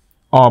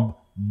of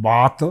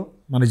Baat,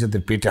 মানে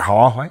যাদের পেটে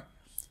হাওয়া হয়,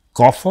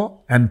 কফ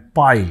অ্যান্ড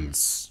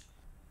পাইলস।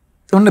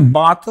 তাহলে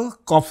বাত,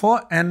 কফ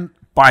অ্যান্ড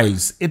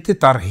পাইলস, এতে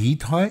তার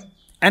হিট হয়,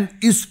 অ্যান্ড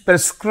ইজ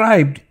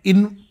প্রেসক্রাইবড ইন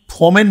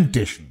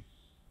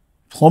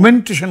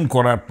ফোমেন্টেশন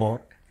করার পর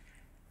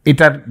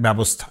এটার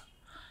ব্যবস্থা।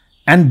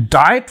 And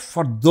diet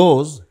for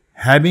those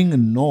having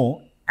no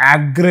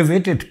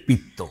অ্যাগ্রেভেটেড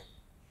পিত্ত,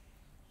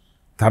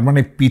 তার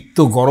মানে পিত্ত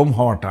গরম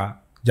হওয়াটা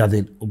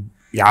যাদের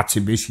আছে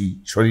বেশি,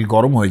 শরীর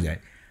গরম হয়ে যায়,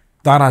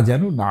 তারা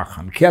যেন না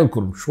খান। খেয়াল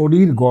করুন,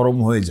 শরীর গরম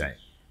হয়ে যায়,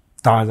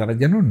 তারা যারা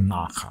যেন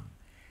না খান।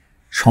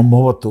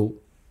 সম্ভবত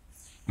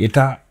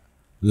এটা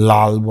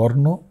লাল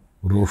বর্ণ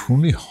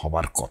রসুনই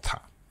হবার কথা।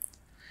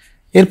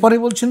 এরপরে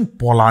বলছেন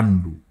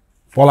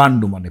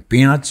পলান্ডু মানে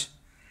পেঁয়াজ।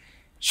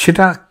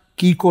 সেটা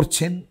কি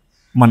করছেন,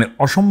 মানে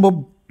অসম্ভব,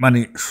 মানে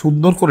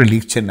সুন্দর করে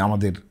লিখছেন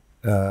আমাদের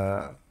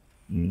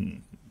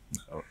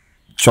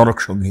চরক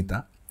সংহিতা।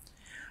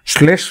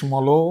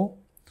 শ্লেষমল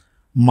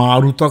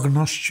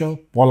মারুতঘ্নশ্চ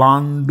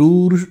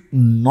পলাণ্ডুর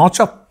নচ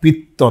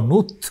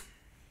পিত্তনুত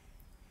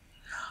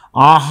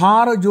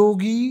আহার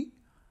যোগী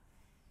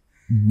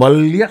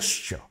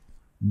বল্যশ্চ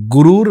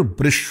গুরুর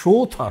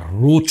বৃষোথ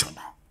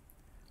রোচনা।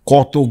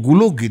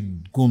 কতগুলো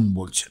গুণ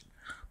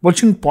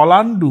বলছেন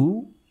পলান্ডু,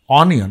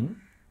 অনিয়ন,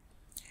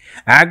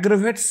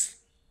 অ্যাগ্রেভেটস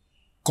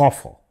কফ,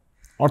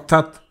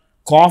 অর্থাৎ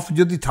কফ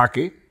যদি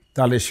থাকে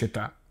তাহলে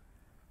সেটা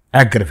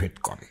অ্যাগ্রেভেট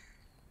করে।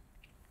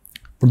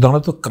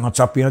 প্রধানত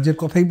কাঁচা পেঁয়াজের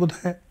কথাই বোধ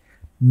হয়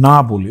না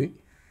বলে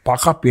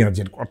পাকা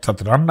পেঁয়াজের, অর্থাৎ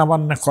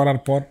রান্নাবান্না করার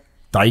পর,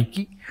 তাই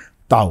কি?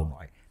 তাও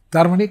নয়।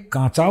 তার মানে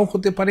কাঁচাও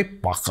হতে পারে,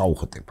 পাকাও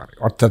হতে পারে,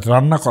 অর্থাৎ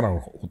রান্না করাও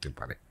হতে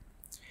পারে।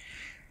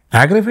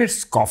 অ্যাগ্রেভেটস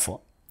কফ,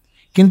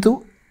 কিন্তু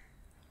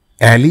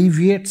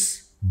অ্যালিভিয়েটস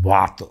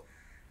বাত,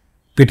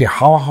 পেটে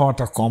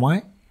হাওয়াটা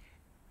কমায়।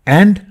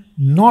 অ্যান্ড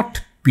নট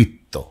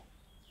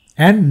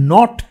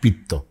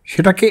পিত্ত,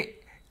 সেটাকে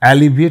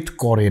অ্যালিভিয়েট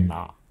করে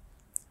না,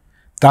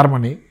 তার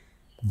মানে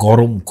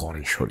গরম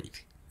করে শরীর।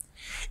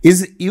 Is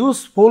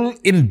useful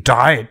in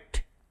diet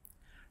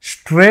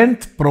strength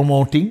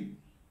promoting,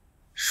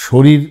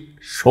 শরীর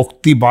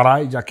শক্তি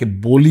বাড়ায়, যাকে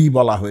বলি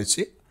বলা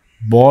হয়েছে,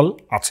 বল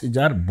আছে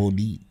যার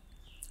বলি।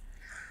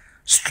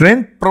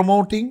 স্ট্রেংথ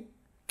প্রমোটিং,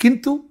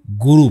 কিন্তু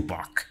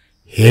গুরুপাক,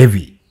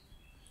 হেভি।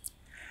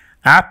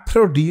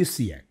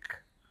 অ্যাফ্রোডিসিয়াক,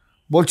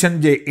 বলছেন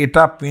যে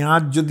এটা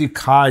পেঁয়াজ যদি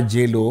খায়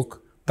যে লোক,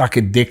 তাকে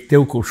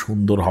দেখতেও খুব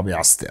সুন্দর হবে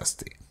আস্তে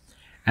আস্তে।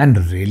 অ্যান্ড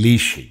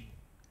রিলিশিং,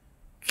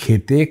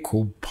 খেতে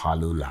খুব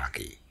ভালো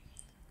লাগে।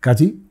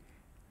 কাজী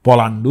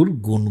পলান্ডুর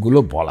গুণগুলো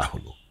বলা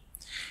হলো।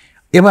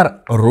 এবার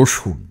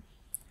রসুন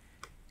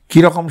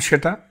কীরকম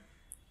সেটা,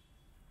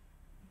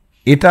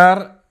 এটার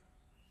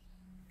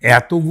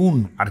এত গুণ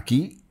আর কি।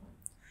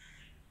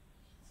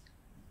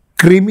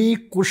 কৃমি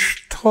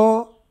কুষ্ঠ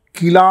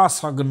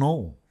কিলাসগ্ন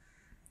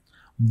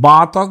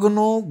বাতগ্ন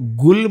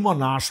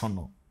গুল্মনাশন।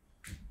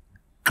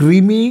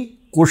 কৃমি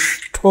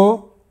কুষ্ঠ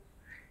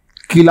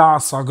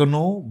কিলাসগ্ন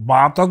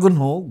বাতগ্ন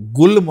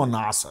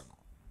গুল্মনাশন।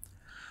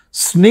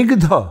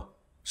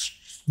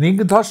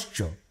 স্নিগ্ধশ্চ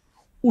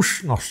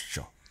উষ্ণশ্চ,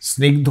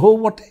 স্নিগ্ধও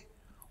বটে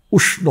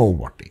উষ্ণও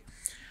বটে।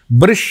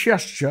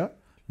 বৃষ্যশ্চ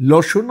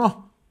লসুন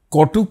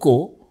কটুক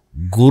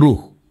গুরু,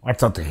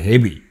 অর্থাৎ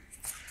হেভি।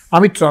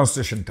 আমি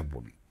ট্রান্সলেশনটা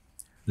বলি।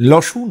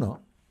 লসুন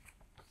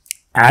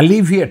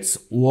alleviates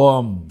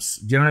worms,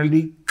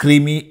 generally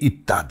কৃমি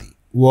ইত্যাদি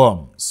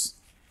worms.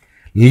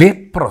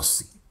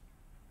 লেপ্রসি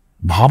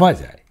ভাবা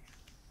যায়।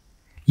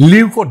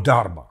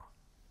 লিউকোডার্মা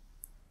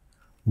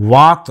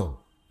ওয়াত,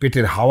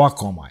 পেটের হাওয়া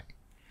কমায়।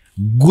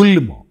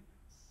 গুল্ম,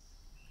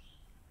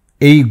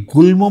 এই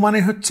গুল্ম মানে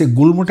হচ্ছে,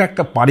 গুল্মটা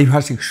একটা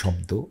পারিভাষিক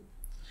শব্দ।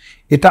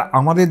 এটা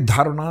আমাদের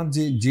ধারণা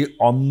যে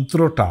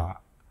অন্ত্রটা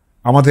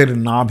আমাদের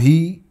নাভি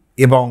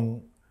এবং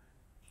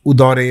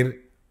উদরের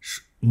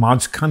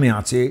মাঝখানে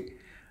আছে,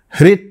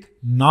 হৃৎ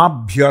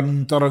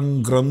নাভ্যন্তরং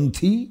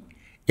গ্রন্থি,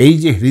 এই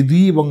যে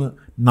হৃদয় এবং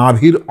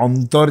নাভির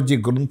অন্তর যে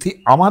গ্রন্থি,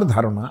 আমার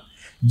ধারণা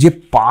যে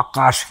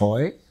পাকাশ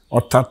হয়,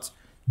 অর্থাৎ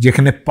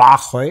যেখানে পাক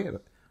হয়,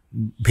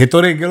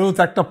 ভেতরে গেলেও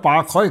তো একটা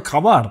পাক হয়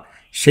খাবার,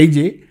 সেই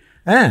যে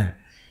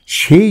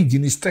সেই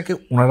জিনিসটাকে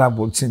ওনারা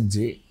বলছেন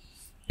যে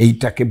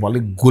এইটাকে বলে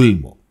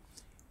গুল্ম।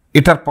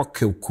 এটার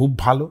পক্ষেও খুব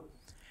ভালো।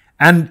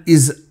 অ্যান্ড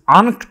ইজ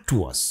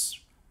আংটুয়াস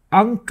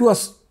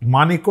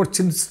মানে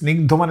করছেন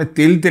স্নিগ্ধ, মানে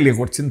তেল তেলে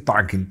করছেন তা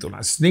কিন্তু না।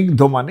 স্নিগ্ধ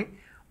মানে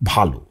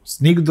ভালো,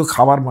 স্নিগ্ধ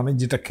খাবার মানে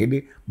যেটা খেলে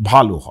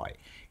ভালো হয়।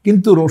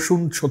 কিন্তু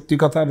রসুন, সত্যি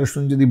কথা,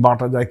 রসুন যদি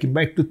বাটা যায় কিংবা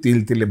একটু তেল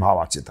তেলে ভাব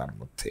আছে তার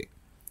মধ্যে।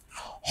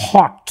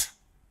 হট,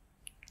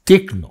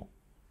 তীক্ষ্ণ,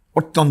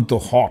 অত্যন্ত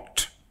হট।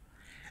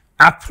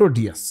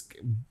 অ্যাফ্রোডিয়াস,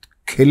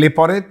 খেলে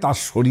পরে তার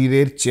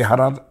শরীরের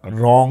চেহারার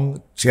রং,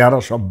 চেহারা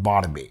সব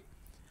বাড়বে।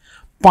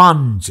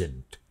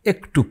 পানজেন্ট,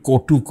 একটু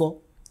কটুক,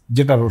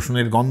 যেটা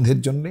রসুনের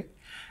গন্ধের জন্যে।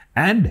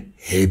 অ্যান্ড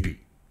হেভি,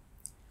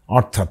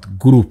 অর্থাৎ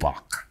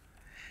গুরুপাক।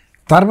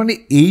 তার মানে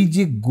এই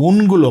যে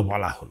গুণগুলো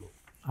বলা হলো,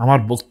 আমার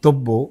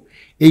বক্তব্য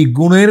এই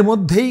গুণের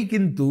মধ্যেই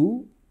কিন্তু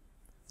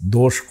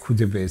দোষ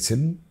খুঁজে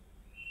পেয়েছেন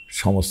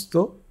সমস্ত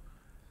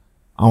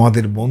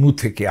আমাদের মনু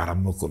থেকে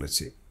আরম্ভ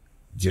করেছে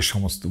যে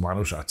সমস্ত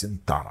মানুষ আছেন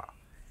তারা।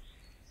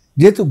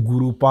 যেহেতু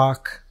গুরুপাক,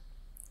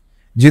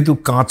 যেহেতু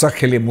কাঁচা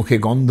খেলে মুখে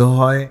গন্ধ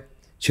হয়,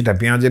 সেটা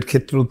পেঁয়াজের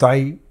ক্ষেত্রেও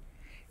তাই।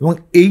 এবং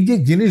এই যে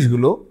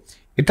জিনিসগুলো,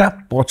 এটা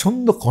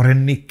পছন্দ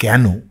করেননি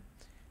কেন,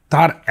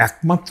 তার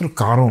একমাত্র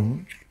কারণ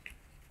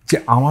যে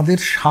আমাদের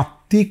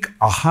সাত্ত্বিক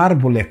আহার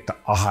বলে একটা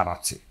আহার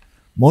আছে।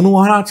 মনু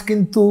মহারাজ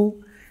কিন্তু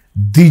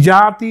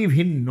দ্বিজাতি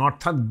ভিন্ন,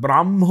 অর্থাৎ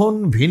ব্রাহ্মণ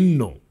ভিন্ন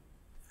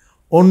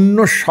অন্য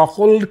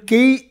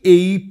সকলকেই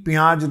এই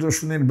পেঁয়াজ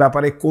রসুনের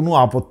ব্যাপারে কোনো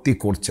আপত্তি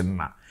করছেন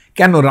না।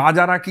 কেন,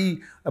 রাজারা কি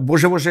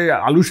বসে বসে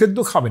আলু সেদ্ধ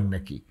খাবেন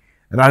নাকি?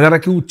 রাজারা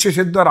কি উচ্ছে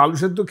সেদ্ধ আর আলু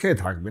সেদ্ধ খেয়ে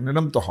থাকবেন?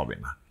 এরম তো হবে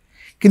না।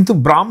 কিন্তু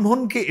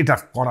ব্রাহ্মণকে এটা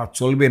করা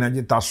চলবে না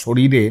যে তার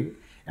শরীরের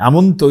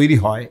এমন তৈরি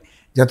হয়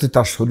যাতে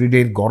তার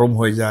শরীরের গরম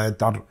হয়ে যায়,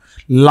 তার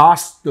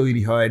লাস্ট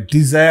তৈরি হয়,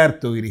 ডিজায়ার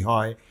তৈরি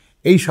হয়,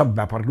 এই সব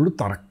ব্যাপারগুলো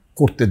তারা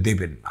করতে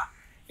দেবেন না।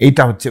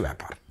 এইটা হচ্ছে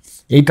ব্যাপার,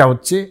 এইটা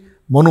হচ্ছে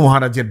মনু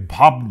মহারাজের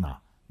ভাবনা।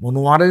 মনু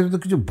মহারাজ তো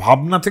কিছু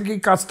ভাবনা থেকেই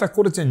কাজটা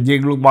করেছেন যে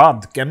এগুলো বাদ,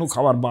 কেন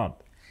খাবার বাদ,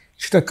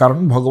 সেটা কারণ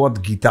ভগবদ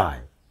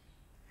গীতায়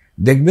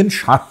দেখবেন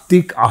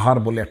সাত্ত্বিক আহার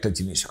বলে একটা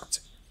জিনিস আছে।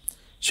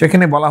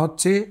 সেখানে বলা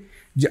হচ্ছে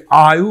যে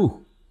আয়ু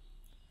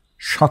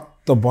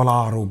সত্য বলা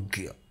আরোগ্য,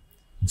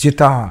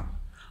 যেটা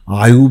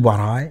আয়ু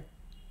বাড়ায়,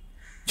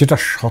 যেটা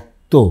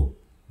সত্য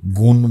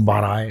গুণ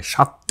বাড়ায়,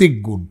 সাত্ত্বিক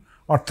গুণ,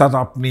 অর্থাৎ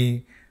আপনি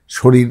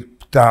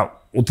শরীরটা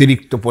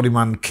অতিরিক্ত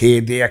পরিমাণ খেয়ে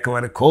দিয়ে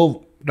একেবারে খুব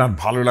আপনার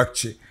ভালো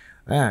লাগছে,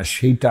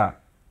 সেইটা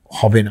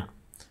হবে না।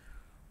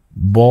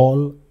 বল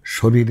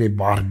শরীরে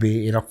বাড়বে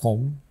এরকম,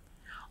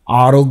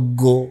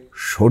 আরোগ্য,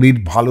 শরীর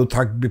ভালো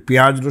থাকবে।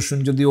 পেঁয়াজ রসুন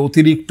যদি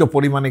অতিরিক্ত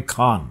পরিমাণে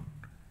খান,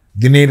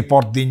 দিনের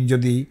পর দিন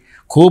যদি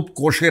খুব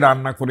কষে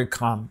রান্না করে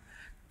খান,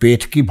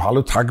 পেট কি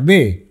ভালো থাকবে?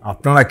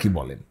 আপনারা কি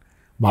বলেন?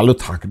 ভালো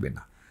থাকবে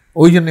না।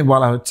 ওই জন্যে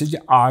বলা হচ্ছে যে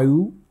আয়ু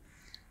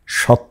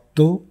সত্য,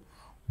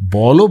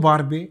 বলও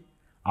বাড়বে,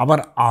 আবার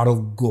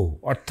আরোগ্য,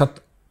 অর্থাৎ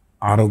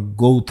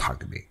আরোগ্যও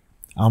থাকবে।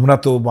 আমরা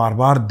তো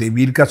বারবার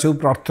দেবীর কাছেও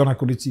প্রার্থনা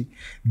করেছি,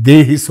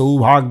 দেহি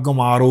সৌভাগ্যম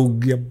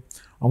আরোগ্যম,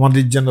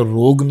 আমাদের যেন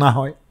রোগ না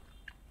হয়।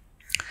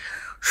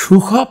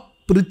 সুখ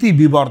প্রীতি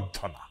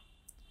বিবর্ধনা,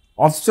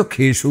 অথচ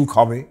খেয়ে সুখ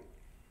হবে,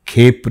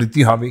 খেয়ে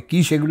প্রীতি হবে। কি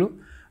সেগুলো?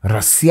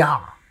 রস্যা,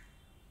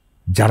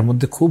 যার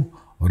মধ্যে খুব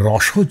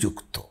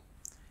রসযুক্ত,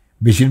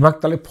 বেশিরভাগ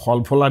তাহলে ফল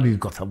ফলারির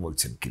কথা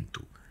বলছেন,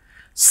 কিন্তু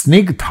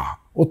স্নিগ্ধা,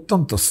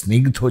 অত্যন্ত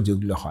স্নিগ্ধ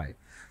যেগুলো হয়।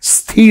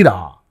 স্থিরা,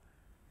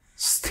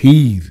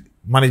 স্থির,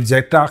 মানে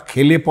যেটা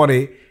খেলে পরে,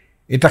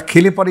 এটা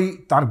খেলে পরেই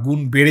তার গুণ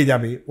বেড়ে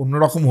যাবে,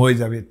 অন্যরকম হয়ে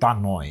যাবে, তা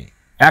নয়।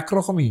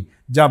 একরকমই,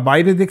 যা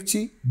বাইরে দেখছি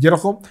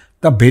যেরকম,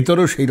 তা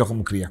ভেতরেও সেই রকম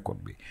ক্রিয়া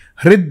করবে।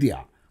 হৃদয়া,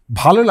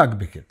 ভালো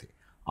লাগবে খেতে।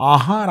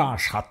 আহারা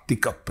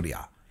সাত্ত্বিক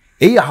প্রিয়া,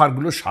 এই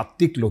আহারগুলো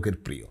সাত্ত্বিক লোকের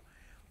প্রিয়।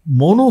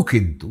 মনু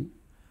কিন্তু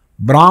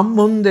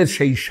ব্রাহ্মণদের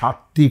সেই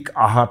সাত্ত্বিক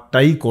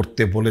আহারটাই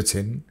করতে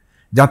বলেছেন,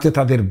 যাতে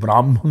তাদের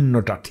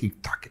ব্রাহ্মণ্যটা ঠিক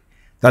থাকে।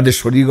 তাদের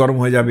শরীর গরম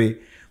হয়ে যাবে,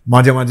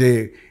 মাঝে মাঝে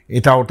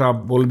এটা ওটা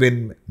বলবেন,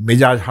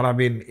 মেজাজ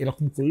হারাবেন,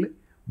 এরকম করলে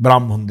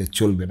ব্রাহ্মণদের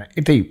চলবে না।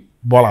 এটাই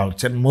বলা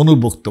হচ্ছে, মনুর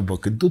বক্তব্য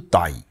কিন্তু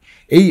তাই,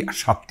 এই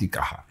সাত্ত্বিক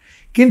আহার।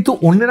 কিন্তু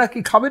অন্যেরা কি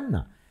খাবেন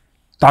না?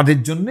 তাদের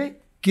জন্যে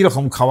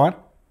কীরকম খাবার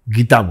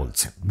গীতা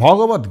বলছেন,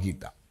 ভগবদ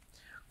গীতা।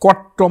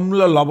 কট্টম্ল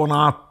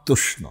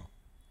লবণাত্তুষ্ণ,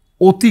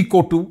 অতি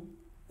কটু,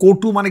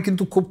 কটু মানে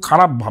কিন্তু খুব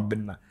খারাপ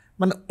ভাববেন না,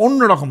 মানে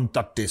অন্যরকম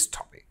তার টেস্ট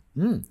হবে।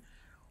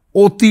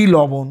 অতি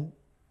লবণ,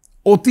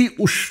 অতি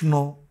উষ্ণ,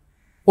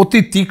 অতি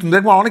তীক্ষ্ণ।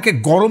 দেখবো অনেকে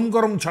গরম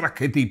গরম ছাড়া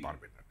খেতেই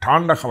পারবেন না,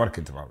 ঠান্ডা খাবার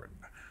খেতে পারবেন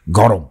না,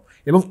 গরম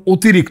এবং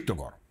অতিরিক্ত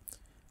গরম।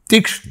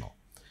 তীক্ষ্ণ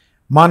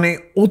মানে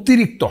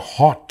অতিরিক্ত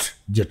হট,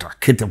 যেটা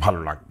খেতে ভালো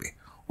লাগবে।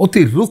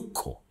 অতি রুক্ষ,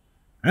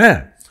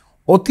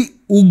 অতি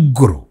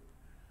উগ্র,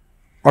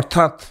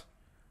 অর্থাৎ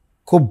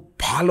খুব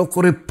ভালো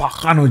করে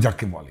পাকানো,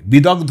 যাকে বলে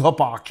বিদগ্ধ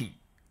পাকি,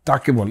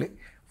 তাকে বলে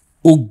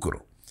উগ্র।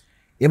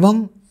 এবং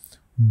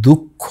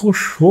দুঃখ,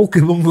 শোক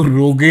এবং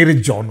রোগের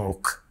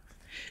জনক,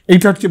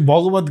 এইটা হচ্ছে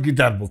ভগবদ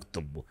গীতার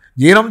বক্তব্য,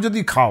 যে এরম যদি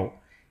খাও,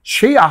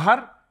 সেই আহার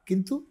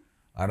কিন্তু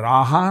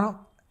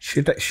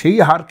সেটা সেই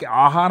আহারকে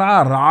আহারা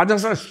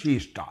রাজসা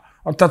শ্রেষ্ঠা,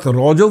 অর্থাৎ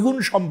রজগুণ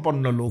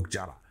সম্পন্ন লোক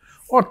যারা,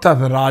 অর্থাৎ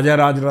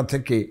রাজরা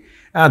থেকে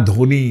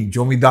ধনী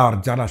জমিদার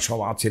যারা সব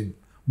আছেন,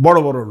 বড়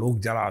বড় লোক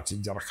যারা আছেন,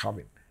 যারা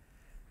খাবেন,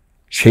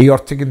 সেই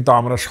অর্থে কিন্তু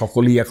আমরা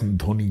সকলেই এখন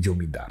ধনী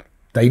জমিদার,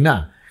 তাই না?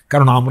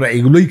 কারণ আমরা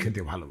এগুলোই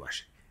খেতে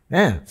ভালোবাসি।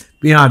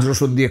 পেঁয়াজ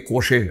রসুন দিয়ে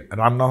কষে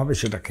রান্না হবে,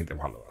 সেটা খেতে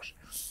ভালোবাসি।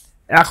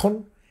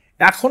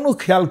 এখনও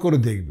খেয়াল করে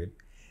দেখবেন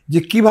যে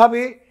কিভাবে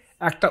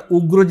একটা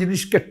উগ্র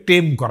জিনিসকে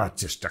টেম করার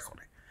চেষ্টা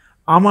করে।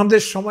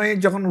 আমাদের সময়ে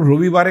যখন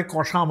রবিবারে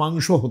কষা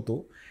মাংস হতো,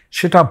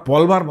 সেটা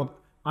বলবার মতো,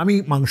 আমি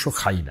মাংস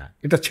খাই না,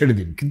 এটা ছেড়ে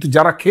দিন, কিন্তু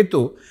যারা খেত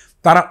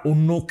তারা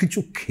অন্য কিছু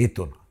খেত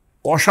না।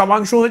 কষা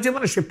মাংস হয়েছে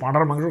মানে সে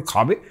পাঁঠার মাংস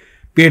খাবে,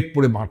 পেট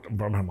পুড়ে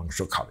পাঁঠার মাংস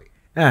খাবে,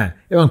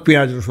 এবং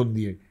পেঁয়াজ রসুন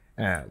দিয়ে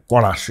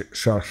কড়া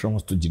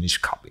সমস্ত জিনিস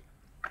খাবে।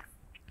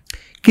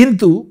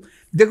 কিন্তু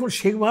দেখুন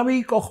সেভাবেই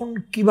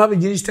কিভাবে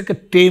জিনিসটাকে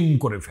টেম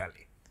করে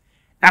ফেলে।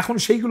 এখন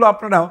সেইগুলো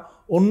আপনারা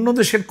অন্য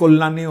দেশের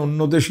কল্যাণে, অন্য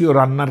দেশীয়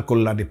রান্নার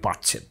কল্যাণে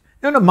পাচ্ছেন।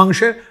 যেমন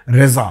মাংসের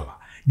রেজালা,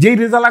 যেই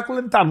রেজালা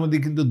করলেন তার মধ্যে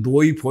কিন্তু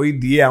দই ফই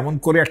দিয়ে এমন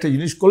করে একটা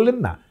জিনিস করলেন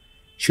না,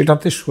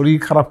 সেটাতে শরীর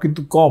খারাপ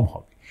কিন্তু কম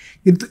হবে।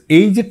 কিন্তু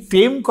এই যে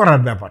টেম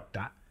করার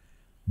ব্যাপারটা,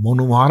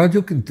 মনু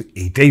মহারাজও কিন্তু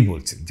এইটাই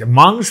বলছেন যে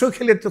মাংস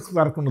খেলে তো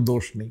তার কোনো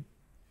দোষ নেই,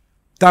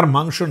 তার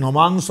মাংস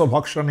নমাংস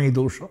ভক্ষণেই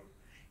দোষ,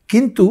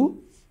 কিন্তু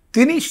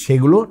তিনি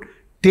সেগুলো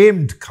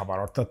টেমড খাবার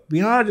অর্থাৎ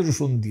পেঁয়াজ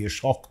রসুন দিয়ে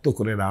শক্ত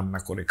করে রান্না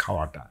করে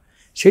খাওয়াটা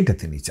সেটা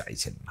তিনি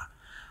চাইছেন না।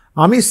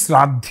 আমি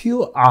শ্রাদ্ধীয়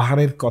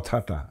আহারের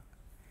কথাটা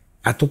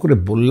এত করে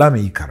বললাম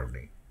এই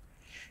কারণে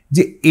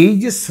যে এই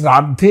যে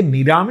শ্রাদ্ধে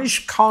নিরামিষ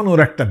খাওয়ানোর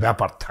একটা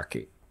ব্যাপার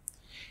থাকে,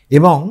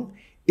 এবং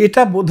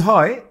এটা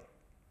বোধহয়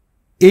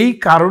এই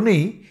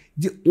কারণেই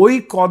যে ওই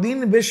কদিন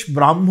বেশ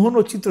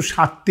ব্রাহ্মণোচিত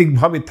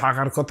সাত্ত্বিকভাবে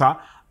থাকার কথা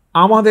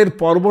আমাদের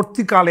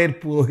পরবর্তীকালের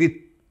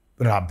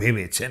পুরোহিতরা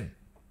ভেবেছেন।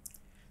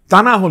 তা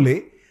না হলে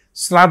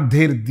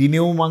শ্রাদ্ধের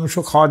দিনেও মাংস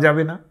খাওয়া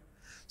যাবে না,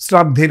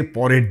 শ্রাদ্ধের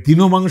পরের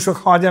দিনও মাংস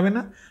খাওয়া যাবে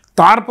না,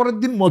 তারপরের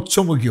দিন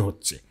মৎস্যমুখী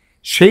হচ্ছে,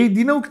 সেই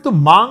দিনেও কিন্তু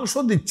মাংস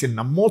দিচ্ছেন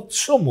না,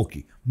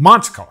 মৎস্যমুখী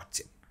মাছ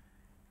খাওয়াচ্ছেন।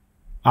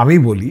 আমি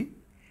বলি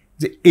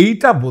যে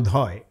এইটা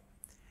বোধহয়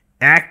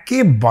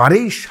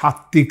একেবারেই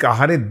সাত্ত্বিক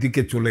আহারের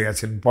দিকে চলে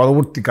গেছেন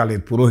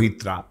পরবর্তীকালের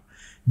পুরোহিতরা,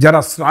 যারা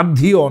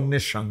শ্রাদ্ধীয়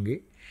অন্নের সঙ্গে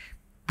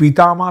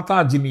পিতামাতা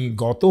যিনি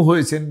গত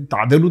হয়েছেন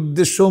তাদের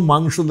উদ্দেশ্যেও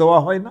মাংস দেওয়া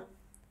হয় না,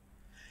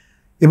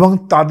 এবং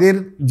তাদের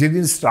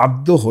যেদিন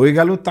শ্রাদ্ধ হয়ে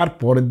গেল তার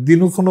পরের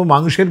দিনও কোনো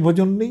মাংসের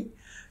ভোজন নেই,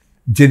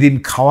 যেদিন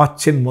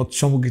খাওয়াচ্ছেন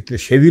মৎস্যমুখীতে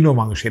সেদিনও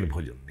মাংসের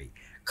ভোজন নেই,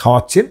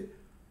 খাওয়াচ্ছেন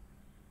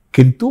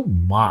কিন্তু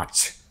মাছ।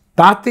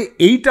 তাতে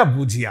এইটা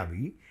বুঝি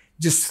আমি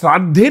যে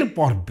শ্রাদ্ধের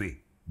পর্বে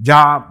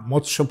যা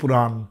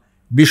মৎস্যপুরাণ,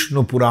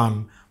 বিষ্ণু পুরাণ,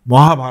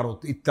 মহাভারত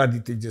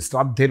ইত্যাদিতে যে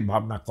শ্রাদ্ধের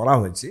ভাবনা করা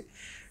হয়েছে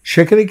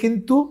সেখানে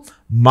কিন্তু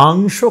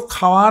মাংস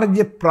খাওয়ার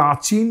যে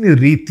প্রাচীন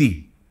রীতি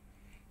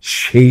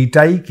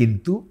সেইটাই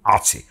কিন্তু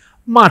আছে।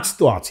 মাছ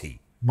তো আছেই,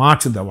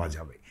 মাছ দেওয়া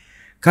যাবে।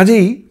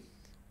 কাজেই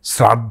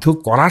শ্রাদ্ধ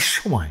করার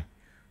সময়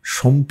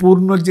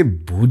সম্পূর্ণ যে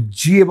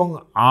ভুজি এবং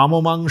আম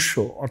মাংস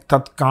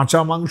অর্থাৎ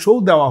কাঁচা মাংসও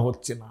দেওয়া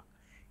হচ্ছে না,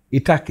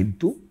 এটা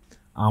কিন্তু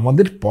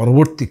আমাদের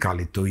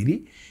পরবর্তীকালে তৈরি,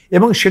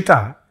 এবং সেটা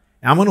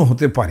এমনও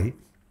হতে পারে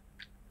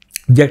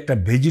যে একটা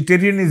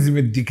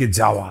ভেজিটেরিয়ানিজমের দিকে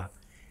যাওয়া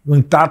এবং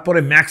তারপরে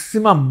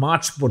ম্যাক্সিমাম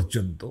মাছ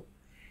পর্যন্ত,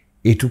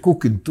 এটুকু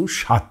কিন্তু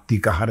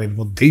সাত্ত্বিক আহারের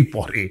মধ্যেই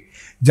পড়ে,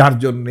 যার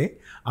জন্যে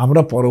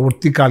আমরা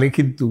পরবর্তীকালে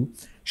কিন্তু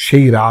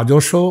সেই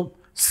রাজস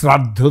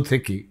শ্রাদ্ধ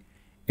থেকে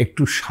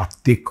একটু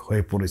সাত্ত্বিক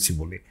হয়ে পড়েছি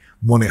বলে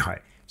মনে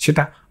হয়।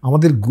 সেটা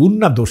আমাদের গুণ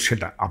না দোষ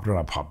সেটা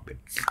আপনারা ভাববেন।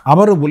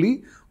 আবারও বলি,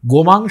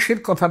 গোমাংসের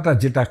কথাটা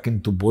যেটা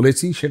কিন্তু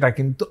বলেছি সেটা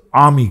কিন্তু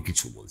আমি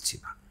কিছু বলছি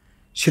না,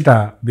 সেটা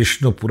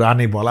বিষ্ণু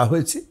পুরাণে বলা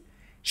হয়েছে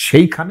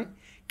সেইখানে,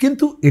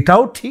 কিন্তু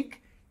এটাও ঠিক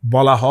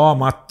বলা হওয়া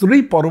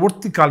মাত্রই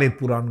পরবর্তীকালের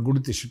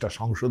পুরাণগুলিতে সেটা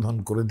সংশোধন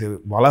করে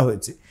বলা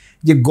হয়েছে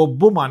যে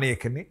গব্য মানে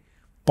এখানে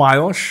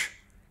পায়স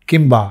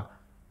কিংবা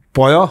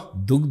পয়ঃ,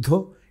 দুগ্ধ,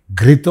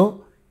 ঘৃত,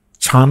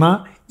 ছানা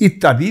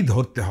ইত্যাদি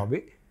ধরতে হবে।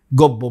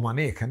 গব্য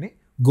মানে এখানে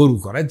গরু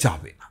করা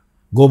যাবে না,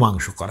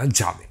 গোমাংস করা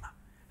যাবে না।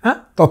 হ্যাঁ,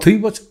 তথই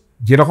বছর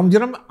যেরকম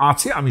যেরকম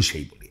আছে আমি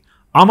সেই বলি,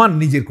 আমার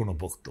নিজের কোনো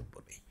বক্তব্য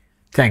নেই।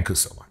 Thank you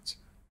so much.